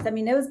 6 months. I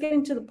mean, it was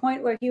getting to the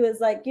point where he was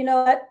like, you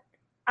know what?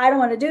 I don't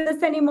want to do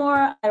this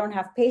anymore. I don't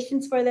have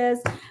patience for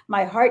this.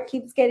 My heart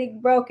keeps getting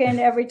broken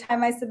every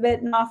time I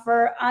submit an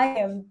offer. I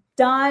am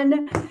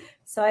done.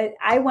 So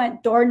I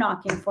went door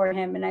knocking for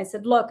him. And I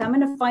said, look, I'm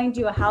going to find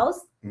you a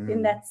house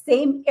in that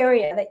same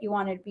area that you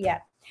wanted to be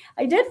at.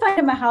 I did find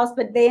him a house,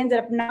 but they ended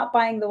up not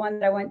buying the one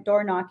that I went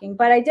door knocking.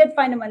 But I did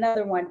find him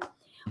another one.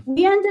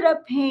 We ended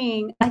up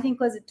paying, I think,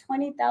 was it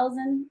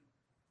 $20,000?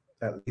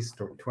 At least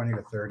 20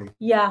 to 30.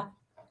 Yeah.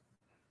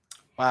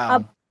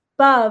 Wow.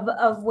 Above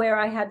of where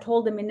I had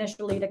told him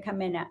initially to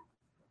come in at.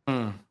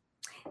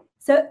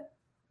 So,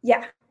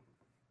 yeah.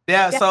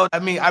 So, I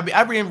mean,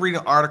 I've been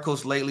reading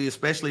articles lately,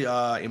 especially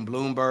in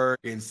Bloomberg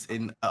and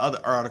in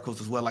other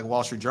articles as well, like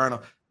Wall Street Journal.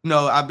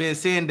 I've been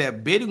seeing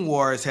that bidding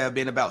wars have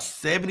been about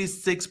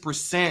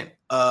 76%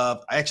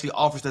 of actually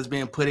offers that's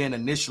being put in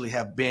initially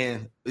have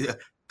been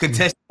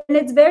contested. And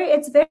it's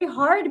very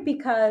hard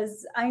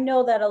because I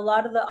know that a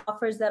lot of the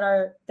offers that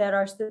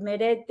are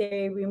submitted,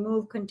 they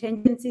remove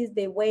contingencies,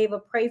 they waive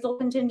appraisal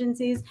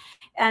contingencies,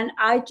 and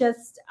I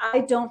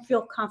don't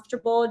feel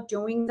comfortable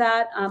doing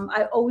that.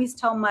 I always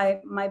tell my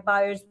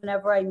buyers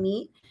whenever I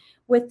meet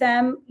with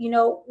them,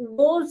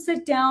 we'll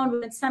sit down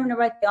when it's time to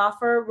write the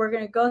offer. We're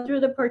going to go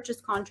through the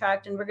purchase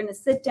contract and we're going to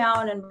sit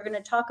down and we're going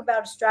to talk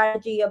about a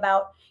strategy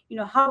about,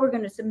 how we're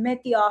going to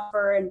submit the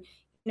offer and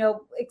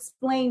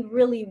explain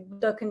really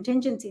the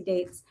contingency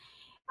dates.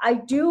 I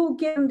do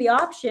give them the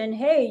option,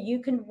 hey, you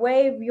can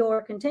waive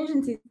your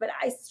contingencies, but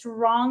I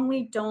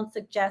strongly don't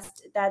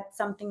suggest that's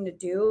something to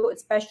do,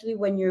 especially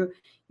when you're,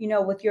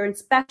 with your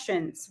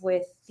inspections,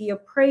 with the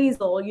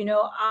appraisal.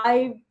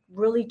 I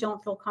really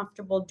don't feel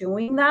comfortable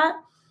doing that.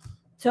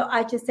 So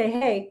I just say,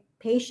 hey,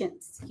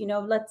 patience,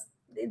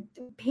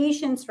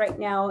 patience right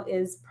now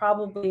is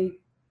probably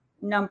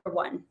number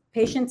one.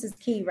 Patience is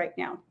key right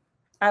now,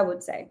 I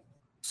would say.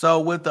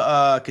 So with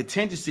the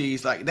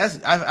contingencies, like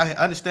I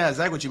understand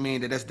exactly what you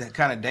mean. That's the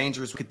kind of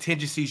dangerous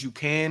contingencies you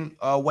can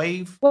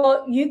waive.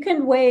 Well, you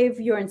can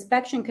waive your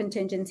inspection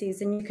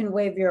contingencies and you can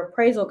waive your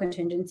appraisal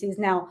contingencies.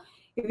 Now,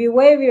 if you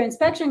waive your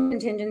inspection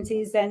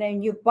contingencies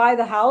and you buy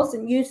the house,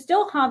 and you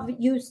still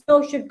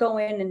should go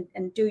in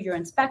and do your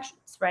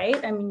inspections, right?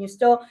 I mean, you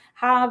still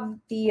have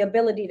the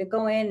ability to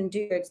go in and do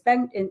your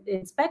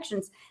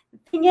inspections. The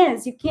thing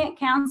is, you can't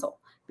cancel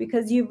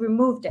because you've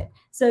removed it.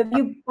 So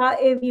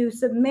if you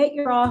submit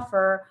your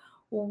offer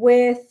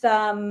with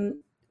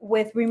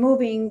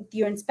removing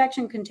your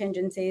inspection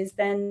contingencies,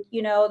 then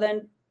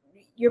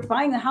you're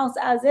buying the house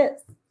as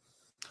is.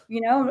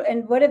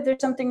 And what if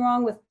there's something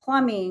wrong with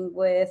plumbing,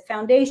 with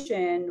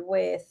foundation,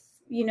 with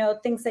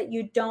things that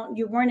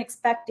you weren't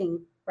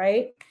expecting,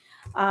 right?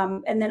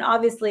 And then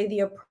obviously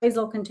the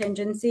appraisal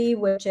contingency,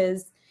 which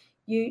is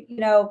do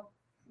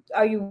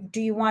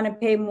you want to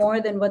pay more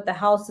than what the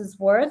house is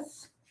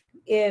worth?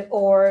 I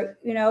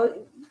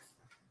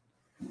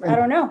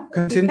don't know.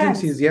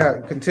 Contingencies, yeah.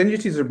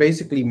 Contingencies are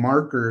basically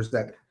markers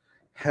that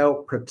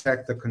help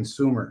protect the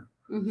consumer,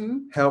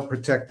 help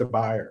protect the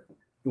buyer.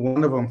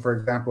 One of them, for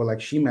example, like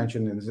she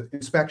mentioned, is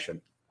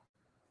inspection.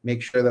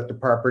 Make sure that the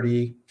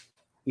property,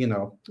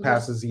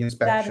 passes the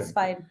inspection.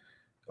 Satisfied.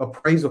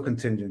 Appraisal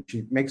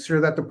contingency. Make sure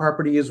that the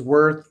property is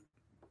worth,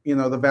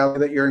 the value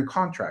that you're in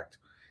contract.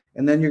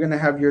 And then you're going to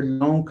have your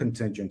loan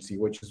contingency,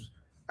 which is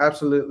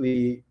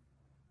absolutely,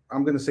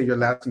 I'm going to say, your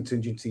last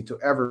contingency to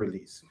ever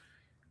release.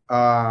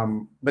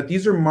 But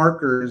these are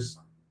markers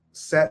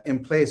set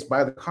in place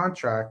by the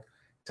contract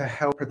to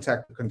help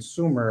protect the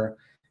consumer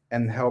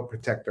and help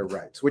protect their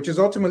rights, which is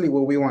ultimately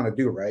what we want to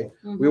do, right?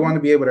 We want to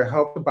be able to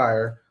help the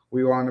buyer.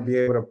 We want to be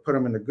able to put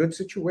them in a good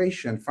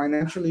situation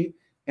financially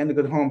and a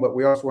good home, but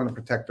we also want to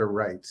protect their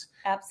rights.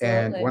 Absolutely.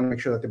 And want to make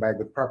sure that they buy a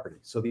good property.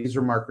 So these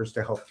are markers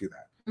to help do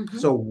that.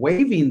 So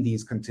waiving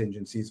these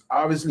contingencies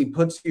obviously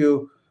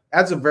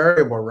adds a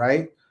variable,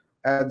 right?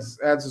 Adds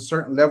a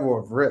certain level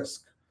of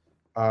risk.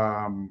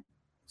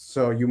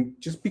 So you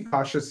just be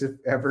cautious if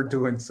ever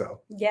doing so.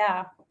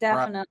 Yeah,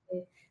 definitely.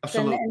 Right.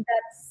 Absolutely. And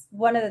that's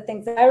one of the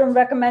things that I don't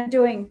recommend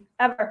doing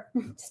ever.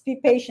 Just be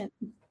patient.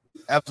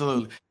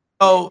 Absolutely.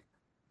 So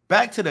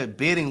back to the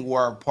bidding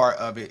war part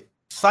of it,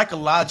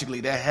 psychologically,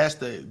 that has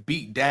to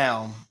beat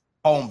down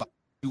home buyers.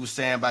 You were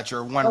saying about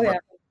your one. Oh, yeah.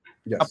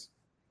 Yes.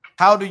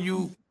 How do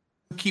you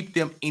keep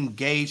them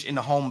engaged in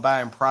the home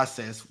buying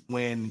process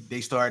when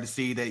they start to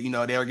see that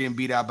they're getting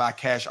beat out by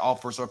cash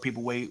offers or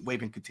people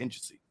waiving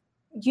contingency?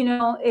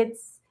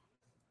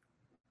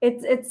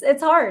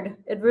 It's hard.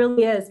 It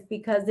really is,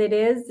 because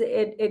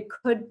it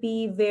could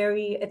be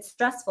it's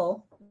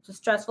stressful. It's a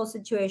stressful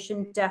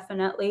situation,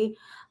 definitely.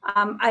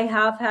 I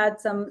have had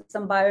some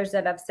buyers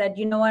that have said,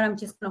 you know what, I'm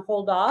just going to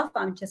hold off.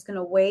 I'm just going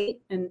to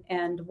wait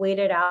and wait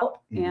it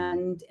out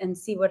and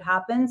see what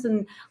happens.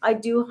 And I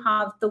do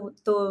have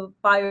the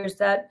buyers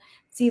that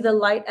see the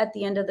light at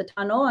the end of the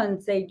tunnel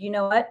and say, you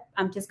know what,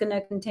 I'm just going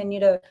to continue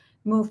to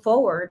move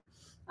forward.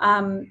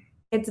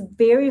 It's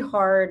very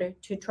hard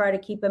to try to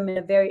keep them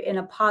in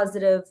a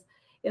positive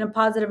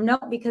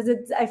note, because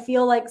I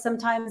feel like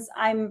sometimes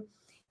I'm,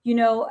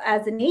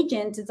 as an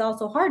agent, it's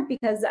also hard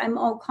because I'm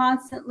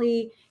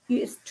constantly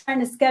trying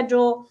to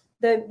schedule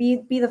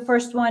be the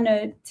first one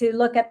to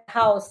look at the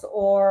house,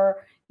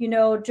 or,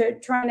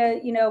 trying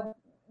to,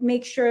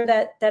 make sure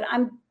that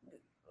I'm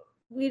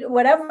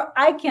whatever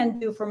I can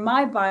do for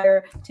my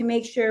buyer to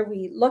make sure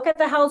we look at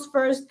the house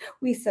first,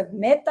 we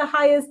submit the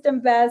highest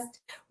and best,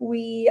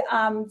 we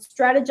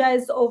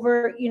strategize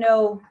over,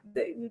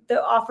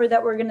 the offer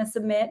that we're going to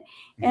submit.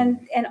 And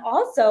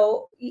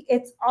also,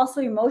 it's also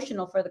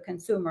emotional for the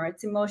consumer.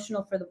 It's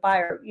emotional for the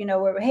buyer,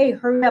 where, hey,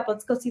 hurry up,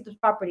 let's go see the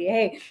property.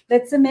 Hey,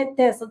 let's submit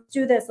this, let's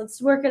do this,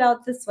 let's work it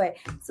out this way.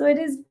 So it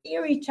is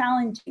very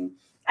challenging.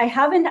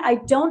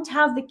 I don't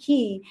have the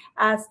key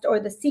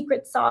or the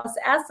secret sauce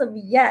as of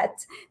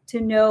yet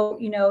to know,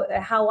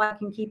 how I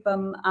can keep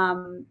them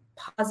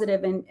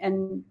positive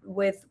and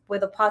with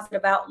a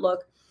positive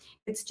outlook.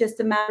 It's just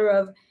a matter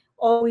of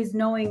always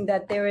knowing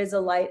that there is a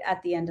light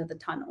at the end of the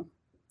tunnel.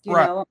 You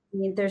know, I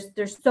mean, there's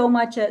so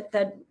much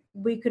that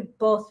we could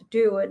both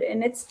do,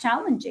 and it's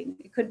challenging.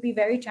 It could be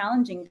very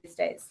challenging these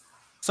days.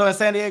 So in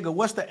San Diego,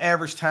 what's the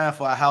average time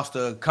for a house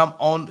to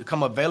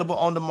come available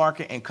on the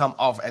market and come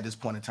off at this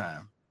point in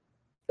time?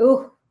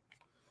 Ooh.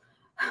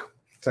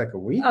 It's like a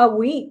week? A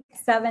week,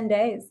 7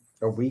 days.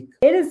 A week.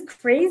 It is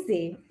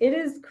crazy. It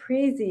is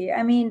crazy.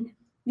 I mean,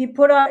 you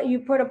put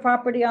a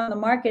property on the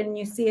market and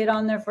you see it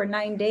on there for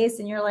 9 days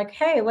and you're like,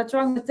 hey, what's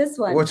wrong with this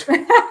one? Wow.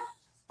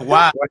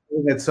 Why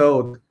isn't it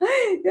sold?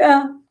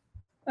 Yeah.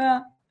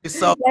 It's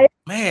so,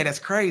 man, that's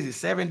crazy.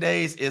 7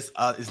 days is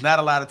not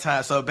a lot of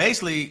time. So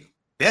basically,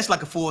 that's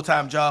like a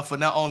full-time job for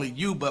not only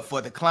you, but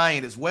for the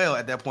client as well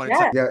at that point in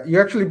time. Yeah,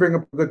 you actually bring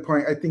up a good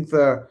point. I think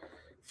the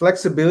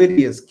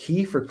flexibility is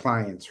key for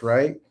clients,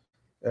 right?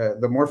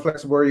 The more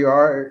flexible you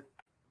are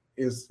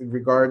is in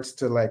regards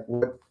to like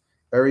what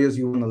areas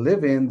you want to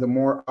live in, the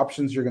more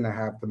options you're going to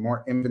have, the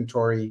more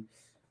inventory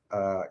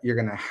you're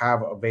going to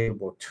have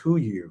available to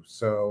you.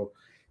 So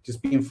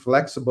just being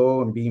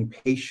flexible and being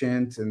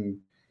patient,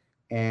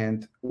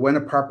 and when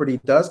a property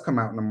does come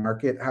out in the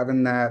market,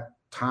 having that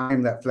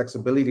time, that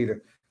flexibility to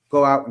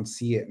go out and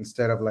see it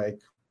instead of like,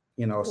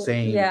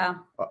 saying, Yeah.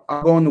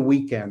 I'll go on the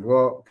weekend.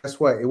 Well, guess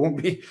what? It won't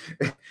be,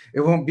 it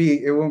won't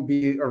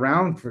be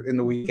around in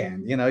the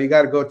weekend. You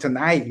got to go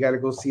tonight. You got to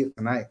go see it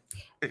tonight.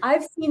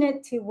 I've seen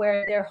it to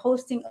where they're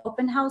hosting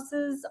open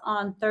houses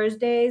on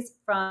Thursdays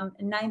from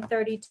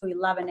 9:30 to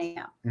 11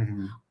 a.m.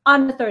 Mm-hmm.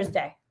 on a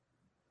Thursday.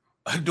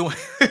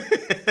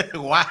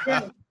 Wow.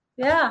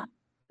 Yeah.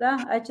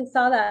 I just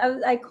saw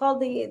that. I called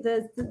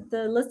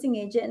the listing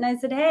agent and I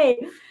said,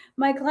 hey,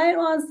 my client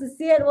wants to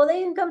see it. Well,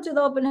 they can come to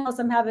the open house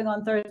I'm having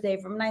on Thursday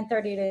from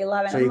 9:30 to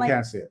 11. So you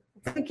can't see it.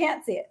 We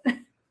can't see it.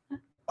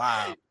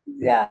 Wow.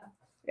 Yeah.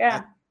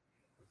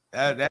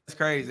 That's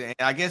crazy. And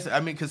I guess,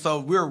 because so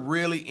we're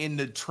really in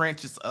the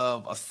trenches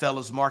of a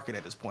seller's market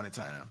at this point in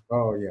time.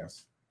 Oh,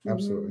 yes.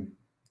 Absolutely.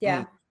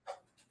 Yeah.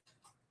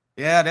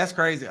 Yeah, that's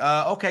crazy.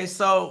 Okay,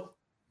 so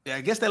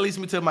I guess that leads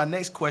me to my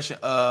next question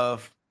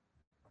of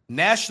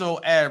national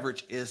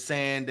average is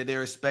saying that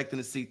they're expecting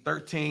to see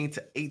 13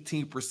 to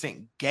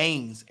 18%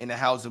 gains in the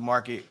housing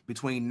market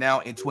between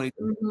now and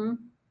 2020.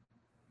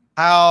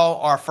 How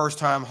are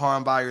first-time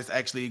home buyers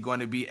actually going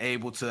to be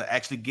able to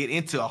actually get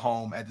into a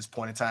home at this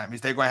point in time?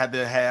 Is they going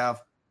to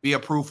have be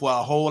approved for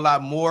a whole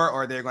lot more,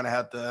 or they're going to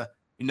have to,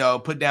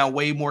 put down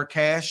way more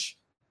cash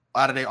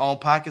out of their own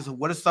pockets?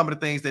 What are some of the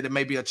things that it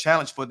may be a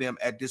challenge for them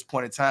at this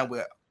point in time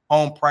with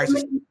home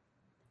prices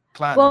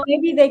climbing? Well,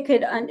 maybe they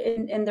could,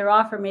 in their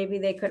offer, maybe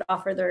they could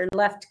offer their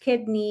left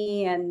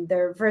kidney and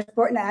their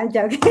firstborn. No, I'm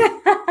joking.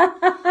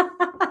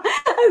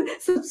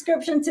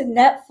 Subscription to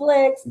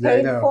Netflix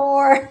paid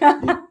for.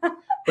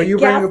 But you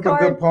bring up a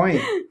good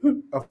point.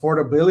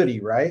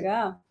 Affordability, right?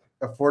 Yeah.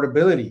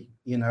 Affordability.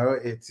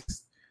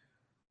 It's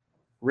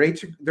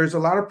rates. There's a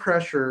lot of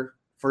pressure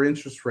for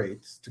interest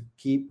rates to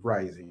keep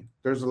rising.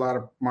 There's a lot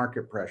of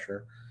market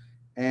pressure,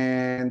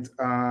 and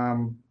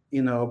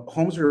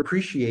homes are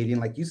appreciating,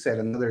 like you said,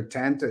 another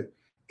 10 to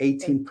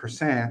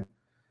 18%.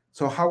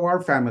 So how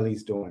are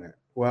families doing it?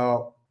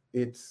 Well,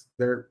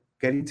 they're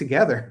getting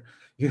together.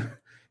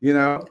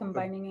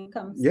 Combining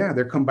incomes. Yeah,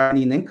 they're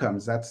combining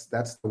incomes. That's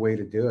the way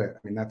to do it.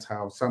 That's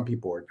how some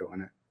people are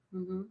doing it.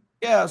 Mm-hmm.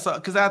 Yeah, so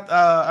because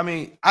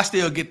I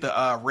still get the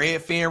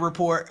Redfin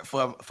report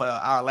for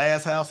our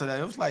last house, and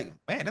it was like,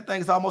 man, that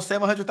thing's almost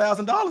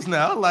 $700,000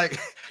 now. Like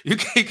you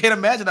can't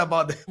imagine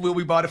when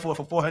we bought it for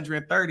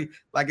 $430.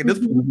 Like at this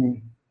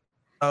point,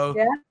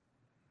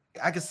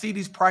 I can see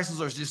these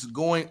prices are just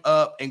going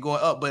up and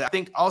going up. But I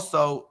think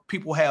also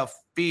people have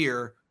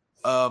fear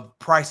of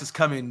prices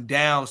coming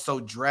down so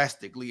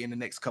drastically in the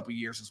next couple of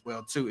years as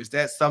well too. Is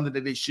that something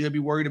that they should be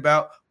worried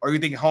about, or you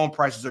think home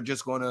prices are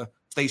just going to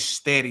stay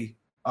steady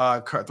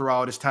through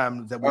all this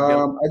time that we've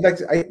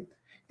been?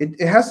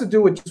 It has to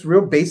do with just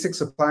real basic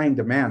supply and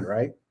demand,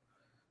 right?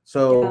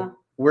 So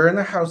we're in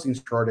a housing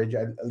shortage,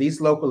 at least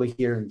locally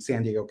here in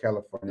San Diego,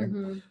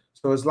 California.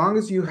 So as long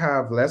as you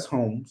have less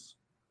homes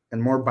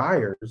and more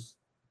buyers,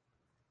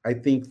 I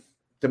think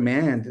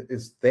demand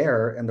is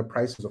there and the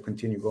prices will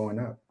continue going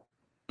up.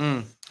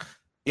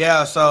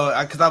 Yeah, so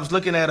because I was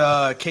looking at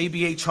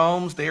KBH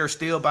Homes, they are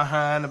still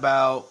behind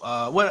about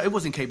it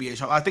wasn't KBH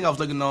Homes. I think I was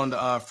looking on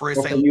the Fred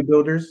St. New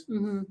builders,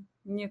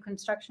 new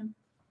construction,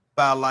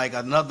 about like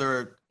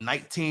another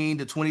 19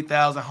 to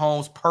 20,000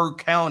 homes per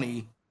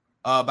county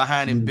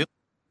behind in building.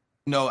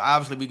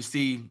 Obviously we can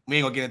see we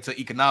ain't gonna get into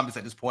economics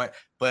at this point,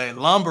 but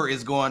lumber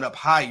is going up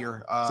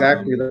higher.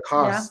 Exactly, the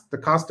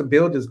cost to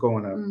build is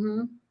going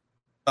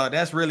up.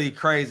 That's really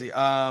crazy.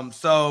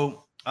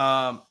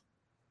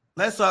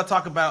 Let's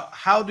talk about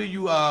how do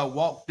you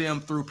walk them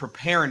through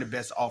preparing the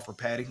best offer,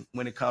 Patty,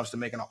 when it comes to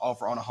making an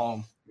offer on a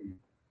home?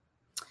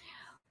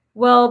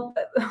 Well,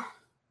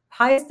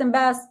 highest and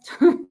best.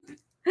 But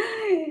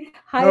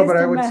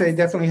I would say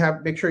definitely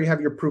make sure you have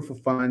your proof of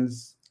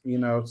funds,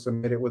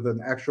 submit it with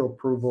an actual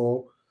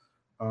approval,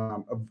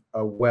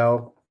 a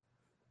well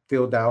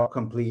filled out,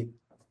 complete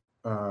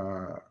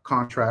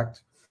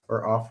contract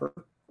or offer.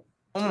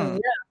 Yeah.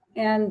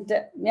 And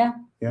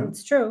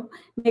it's true.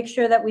 Make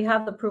sure that we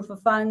have the proof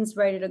of funds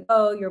ready to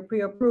go, your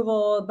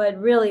pre-approval. But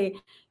really,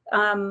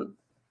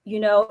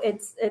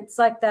 it's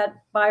like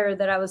that buyer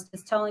that I was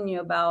just telling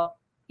you about,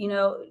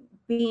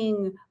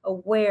 being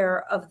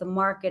aware of the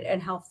market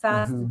and how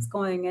fast it's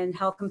going and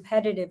how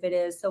competitive it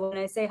is. So when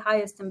I say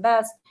highest and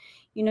best,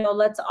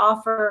 let's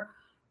offer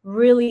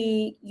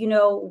really,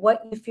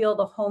 what you feel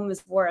the home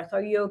is worth.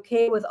 Are you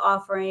okay with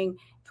offering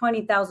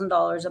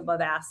 $20,000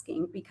 above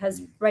asking?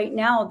 Because right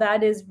now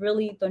that is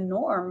really the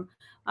norm.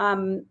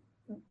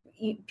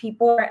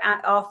 People are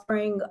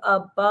offering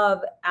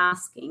above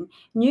asking.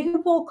 And you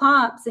can pull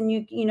comps, and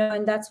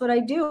and that's what I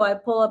do. I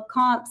pull up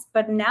comps,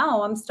 but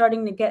now I'm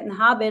starting to get in the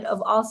habit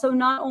of also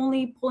not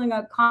only pulling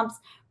up comps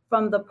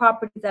from the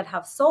properties that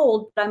have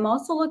sold, but I'm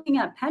also looking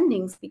at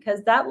pendings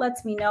because that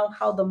lets me know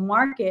how the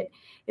market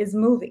is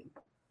moving,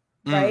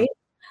 right?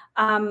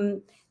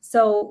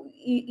 So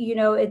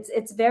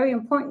it's very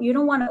important. You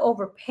don't want to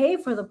overpay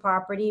for the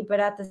property, but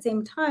at the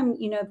same time,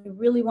 if you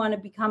really want to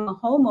become a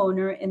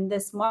homeowner in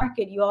this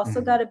market, you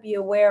also got to be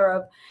aware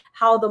of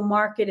how the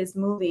market is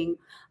moving.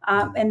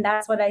 And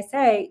that's what I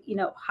say,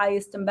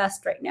 highest and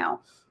best right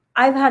now.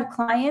 I've had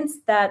clients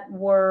that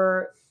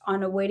were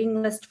on a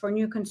waiting list for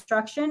new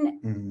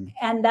construction,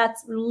 and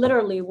that's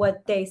literally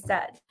what they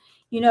said.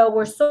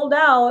 We're sold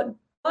out,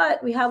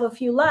 but we have a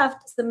few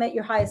left. Submit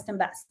your highest and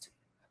best.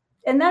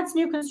 And that's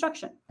new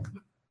construction.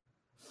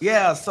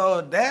 Yeah,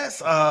 so that's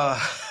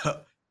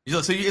so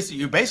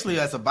you're basically,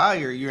 as a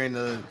buyer, you're in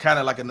a kind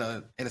of like in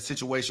a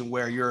situation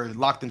where you're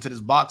locked into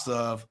this box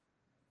of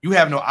you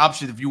have no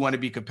option if you want to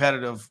be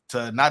competitive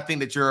to not think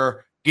that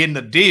you're getting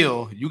a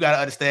deal. You got to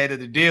understand that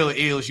the deal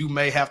is you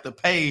may have to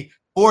pay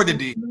for the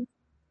deal.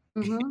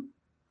 But you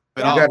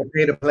got to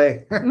pay to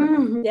play.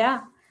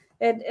 Yeah.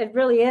 It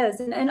really is.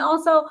 And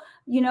also,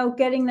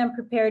 getting them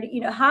prepared,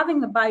 having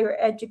the buyer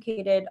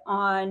educated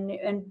on,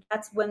 and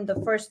that's when the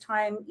first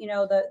time,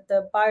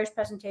 the buyer's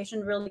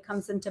presentation really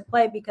comes into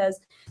play, because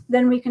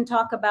then we can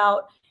talk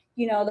about,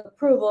 the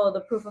approval,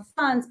 the proof of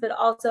funds, but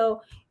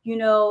also,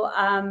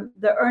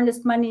 the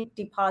earnest money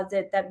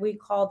deposit that we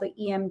call the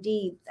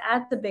EMD.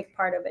 That's a big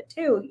part of it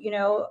too.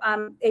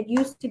 It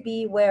used to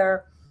be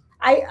where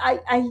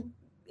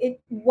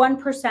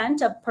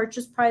 1% of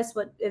purchase price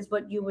is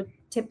what you would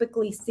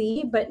typically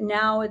see, but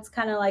now it's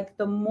kind of like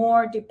the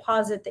more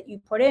deposit that you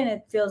put in,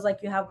 it feels like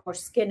you have more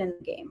skin in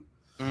the game.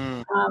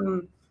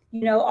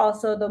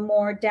 Also the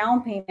more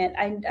down payment.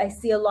 I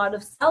see a lot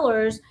of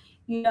sellers,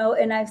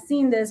 and I've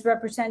seen this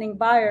representing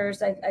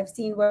buyers. I've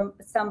seen where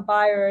some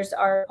buyers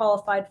are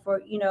qualified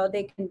for,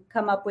 they can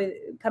come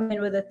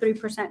in with a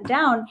 3%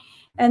 down,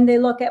 and they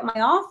look at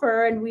my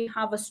offer, and we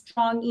have a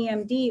strong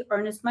EMD,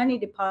 earnest money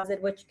deposit,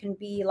 which can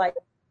be like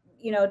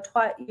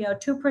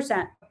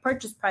 2%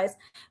 purchase price,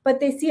 but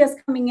they see us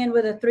coming in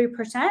with a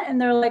 3%,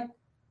 and they're like,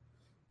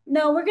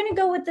 no, we're going to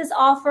go with this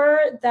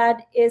offer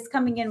that is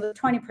coming in with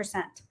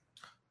 20%.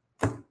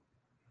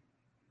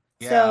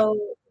 Yeah. So,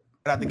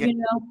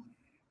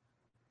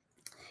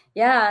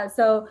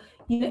 so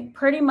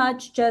pretty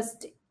much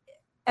just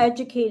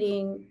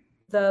educating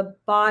the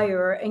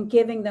buyer and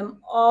giving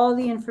them all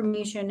the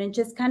information, and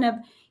just kind of,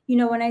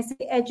 when I say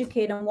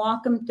educate and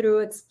walk them through,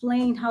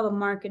 explain how the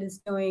market is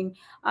doing,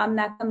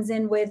 that comes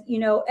in with,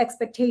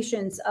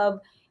 expectations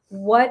of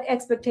what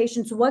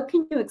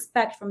can you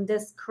expect from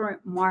this current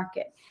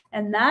market?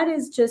 And that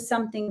is just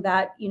something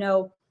that,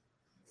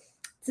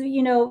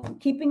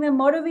 keeping them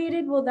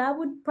motivated. Well, that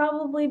would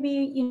probably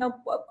be,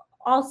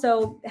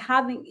 also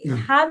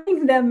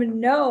having them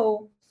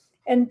know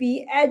and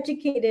be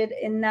educated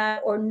in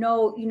that, or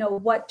know,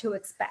 what to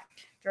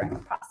expect during the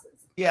process.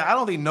 Yeah, I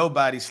don't think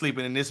nobody's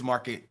sleeping in this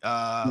market.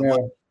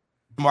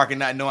 Market,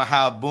 not knowing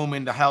how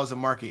booming the housing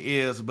market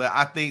is, but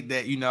I think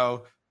that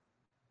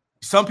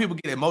some people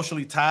get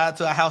emotionally tied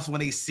to a house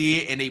when they see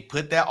it and they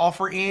put that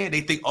offer in.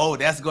 They think, oh,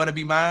 that's going to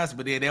be mine,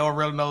 but then they don't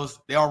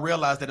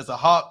realize that it's a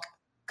hawk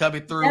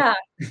coming through. Yeah,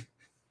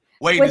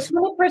 with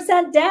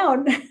 20%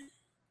 down.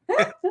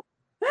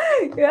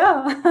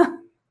 Yeah,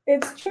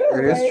 it's true.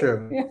 It is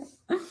true.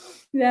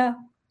 Yeah.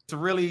 To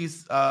really,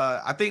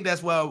 I think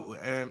that's well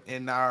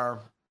in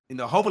our.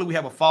 Hopefully we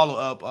have a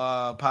follow-up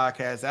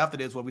podcast after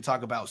this where we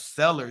talk about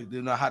sellers,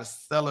 how the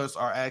sellers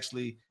are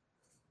actually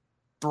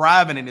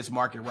thriving in this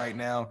market right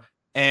now,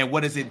 and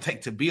what does it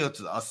take to be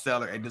a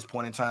seller at this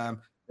point in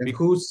time. And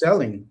who's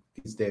selling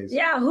these days?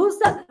 Yeah, who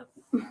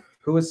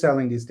is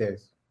selling these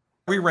days?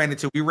 We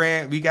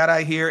got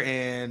out here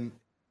and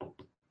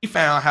we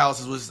found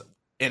houses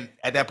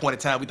at that point in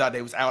time, we thought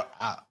they was out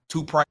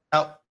too priced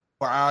out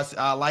for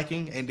our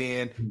liking, and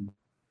then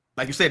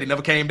like you said, it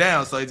never came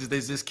down. So they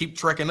just keep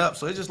trekking up.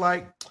 So it's just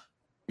like,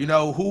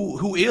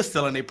 who is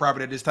selling their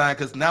property at this time?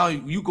 Because now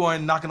you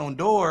going knocking on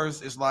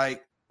doors. It's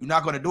like you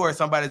knock on the door,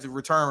 somebody's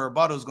return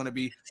rebuttal is going to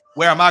be,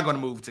 where am I going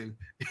to move to?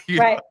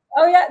 Right.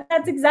 Oh yeah,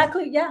 that's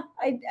exactly. Yeah,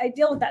 I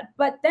deal with that.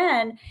 But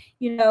then,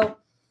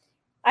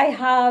 I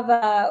have,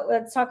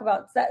 let's talk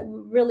about that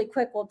really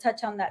quick. We'll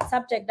touch on that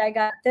subject. I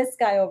got this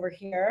guy over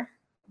here,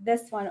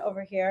 this one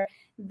over here,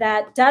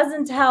 that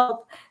doesn't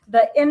help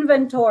the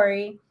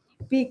inventory.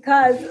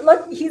 Because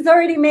look, he's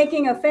already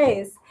making a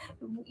face.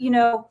 He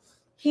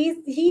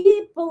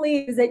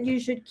believes that you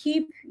should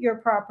keep your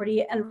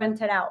property and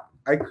rent it out.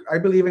 I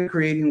believe in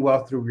creating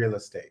wealth through real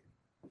estate.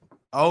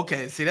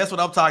 Okay, see, that's what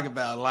I'm talking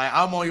about. Like,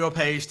 I'm on your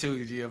page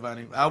too,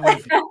 Giovanni. I'm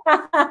with you.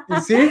 You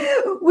see?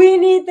 We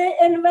need the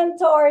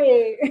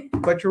inventory.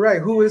 But you're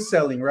right. Who is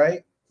selling,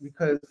 right?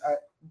 Because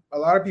a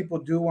lot of people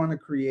do want to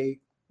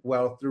create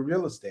wealth through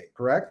real estate,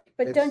 correct?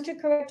 But don't you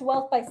create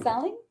wealth by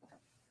selling,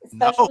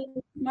 especially in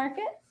the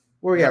market?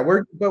 Well, yeah,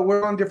 we're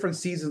on different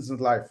seasons in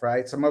life,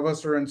 right? Some of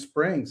us are in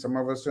spring, some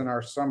of us in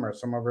our summer,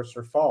 some of us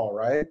are fall,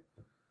 right?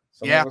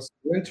 Some of us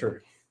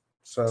winter.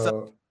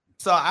 So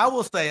So I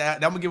will say, I'm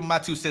gonna give my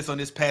 2 cents on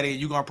this, Patty. And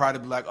you're gonna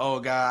probably be like,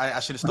 "Oh God, I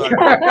should have started."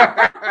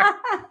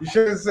 You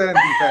should have said it,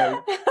 Patty.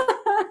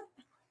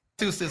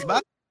 2 cents. My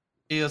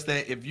is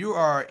that if you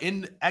are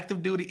in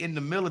active duty in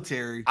the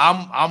military,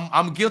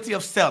 I'm guilty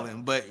of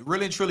selling, but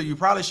really and truly, you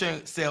probably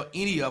shouldn't sell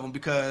any of them,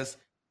 because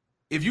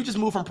if you just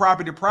move from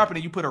property to property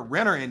and you put a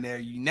renter in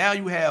there, now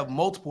you have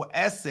multiple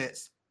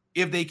assets.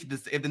 If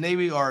the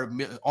Navy or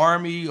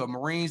Army or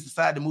Marines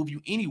decide to move you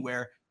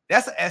anywhere,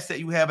 that's an asset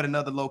you have at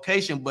another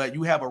location, but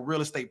you have a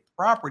real estate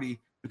property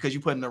because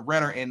you're putting a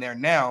renter in there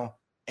now,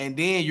 and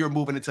then you're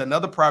moving into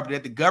another property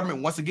that the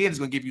government, once again, is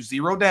going to give you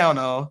zero down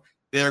on.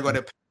 They're going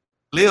to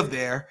live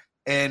there.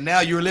 And now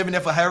you're living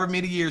there for however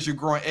many years, you're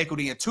growing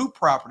equity in 2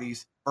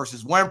 properties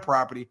versus 1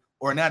 property,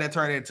 or now they're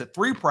turning it into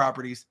 3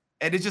 properties.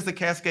 And it's just a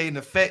cascading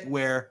effect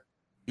where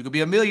you could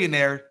be a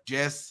millionaire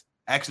just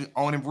actually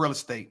owning real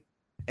estate.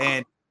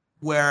 And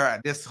where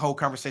this whole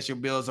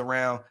conversation builds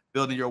around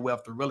building your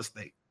wealth through real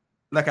estate.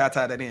 Like how I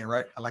tied that in,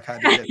 right? I like how I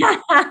did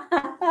that.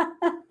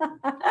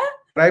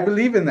 But I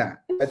believe in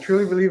that. I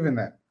truly believe in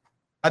that.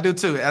 I do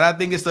too, and I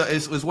think it's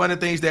one of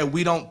the things that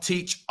we don't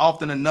teach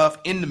often enough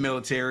in the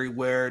military,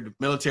 where the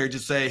military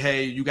just say,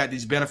 "Hey, you got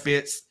these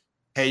benefits.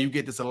 Hey, you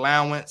get this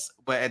allowance."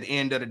 But at the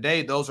end of the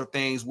day, those are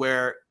things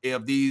where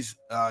if these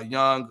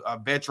young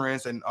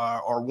veterans and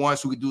or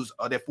ones who do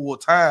their full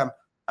time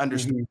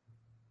understand,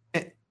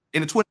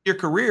 in a 20-year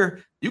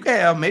career, you can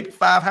have maybe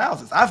 5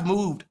 houses. I've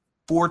moved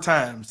 4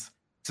 times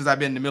since I've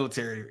been in the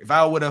military. If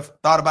I would have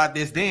thought about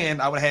this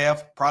then, I would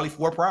have probably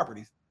 4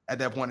 properties at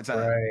that point in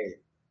time. Right.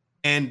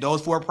 And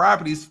those 4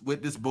 properties,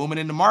 with this booming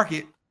in the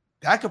market,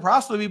 that could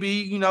possibly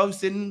be,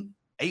 sitting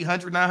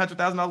 $800,000,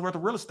 $900,000 worth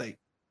of real estate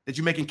that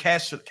you're making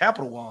cash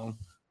capital on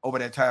over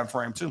that time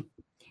frame too.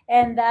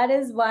 And that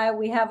is why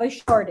we have a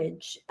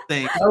shortage.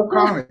 No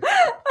comment.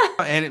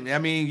 And I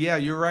mean, yeah,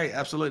 you're right.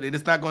 Absolutely. And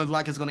it's not going to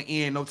like it's going to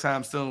end no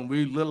time soon.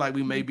 We look like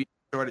we may be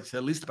shortage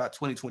at least about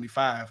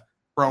 2025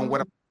 from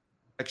what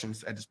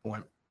projections at this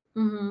point.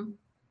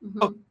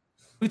 So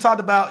we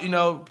talked about,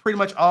 pretty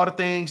much all the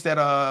things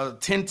that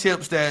 10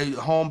 tips that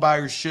home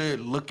buyers should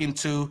look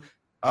into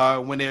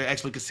when they're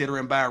actually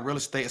considering buying real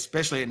estate,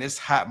 especially in this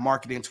hot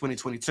market in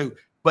 2022.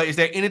 But is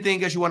there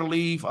anything else you want to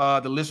leave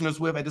the listeners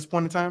with at this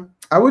point in time?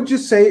 I would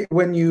just say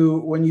when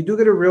you do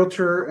get a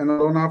realtor and a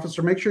loan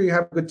officer, make sure you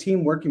have a good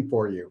team working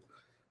for you,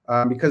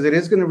 because it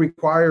is going to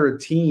require a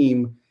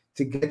team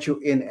to get you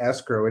in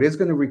escrow. It is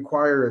going to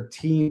require a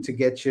team to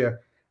get you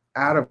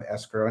out of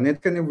escrow, and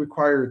it's going to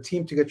require a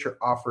team to get your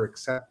offer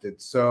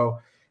accepted. So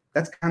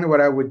that's kind of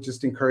what I would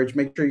just encourage.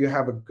 Make sure you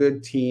have a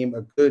good team,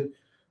 a good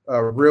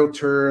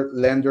realtor,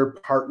 lender,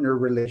 partner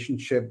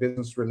relationship,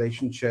 business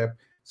relationship,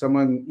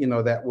 someone,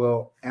 that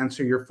will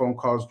answer your phone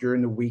calls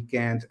during the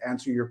weekend,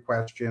 answer your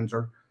questions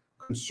or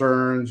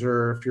concerns,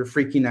 or if you're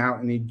freaking out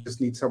and you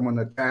just need someone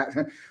to chat.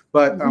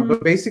 But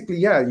basically,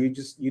 yeah, you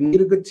need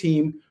a good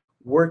team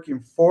working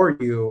for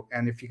you.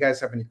 And if you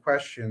guys have any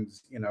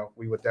questions,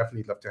 we would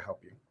definitely love to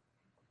help you.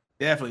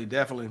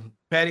 Definitely.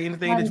 Patty,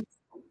 anything?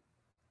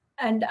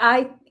 And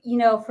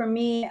for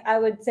me, I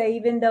would say,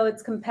 even though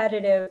it's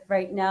competitive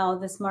right now,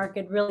 this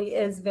market really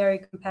is very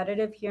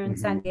competitive here in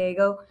San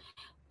Diego,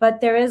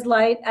 but there is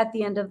light at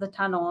the end of the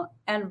tunnel,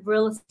 and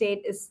real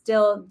estate is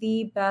still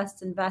the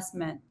best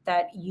investment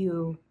that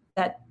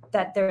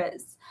there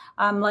is.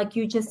 Like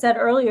you just said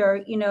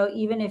earlier,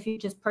 even if you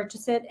just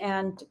purchase it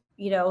and,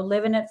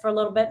 live in it for a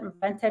little bit and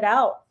rent it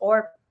out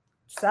or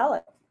sell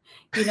it,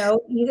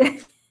 either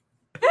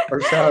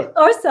or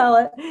sell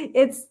it,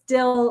 it's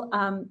still,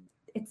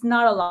 it's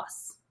not a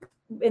loss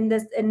in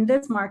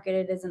this market.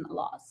 It isn't a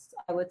loss.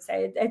 I would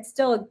say it's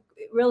still,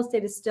 real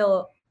estate is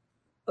still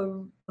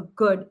a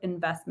good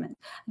investment.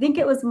 I think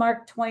it was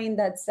Mark Twain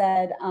that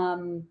said,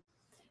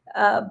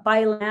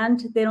 buy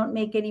land, they don't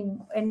make any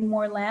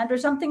more land, or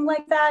something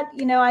like that.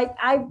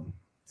 I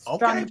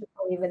strongly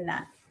believe in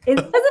that.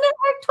 Wasn't it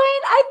Mark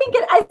Twain?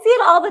 I see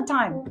it all the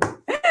time.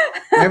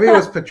 Maybe it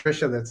was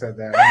Patricia that said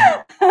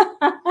that.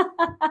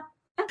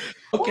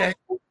 Okay.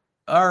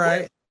 All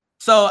right.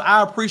 So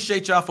I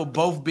appreciate y'all for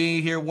both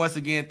being here. Once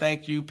again,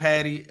 thank you,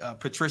 Patty,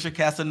 Patricia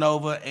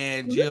Casanova,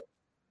 and Jill,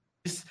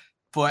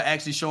 for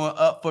actually showing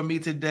up for me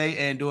today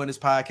and doing this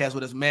podcast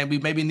with us. Man, we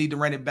maybe need to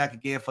run it back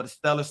again for the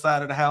Stellar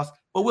side of the house,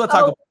 but we'll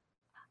talk about it.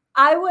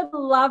 I would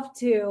love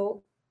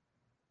to.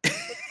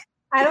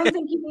 I don't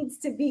think he needs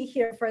to be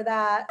here for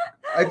that.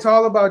 It's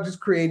all about just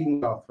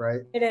creating wealth,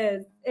 right? It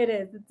is.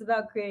 It's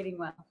about creating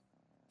wealth.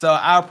 So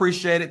I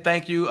appreciate it.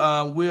 Thank you.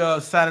 We are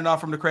signing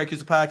off from the Craig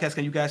Houston Podcast.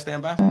 Can you guys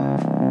stand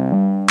by?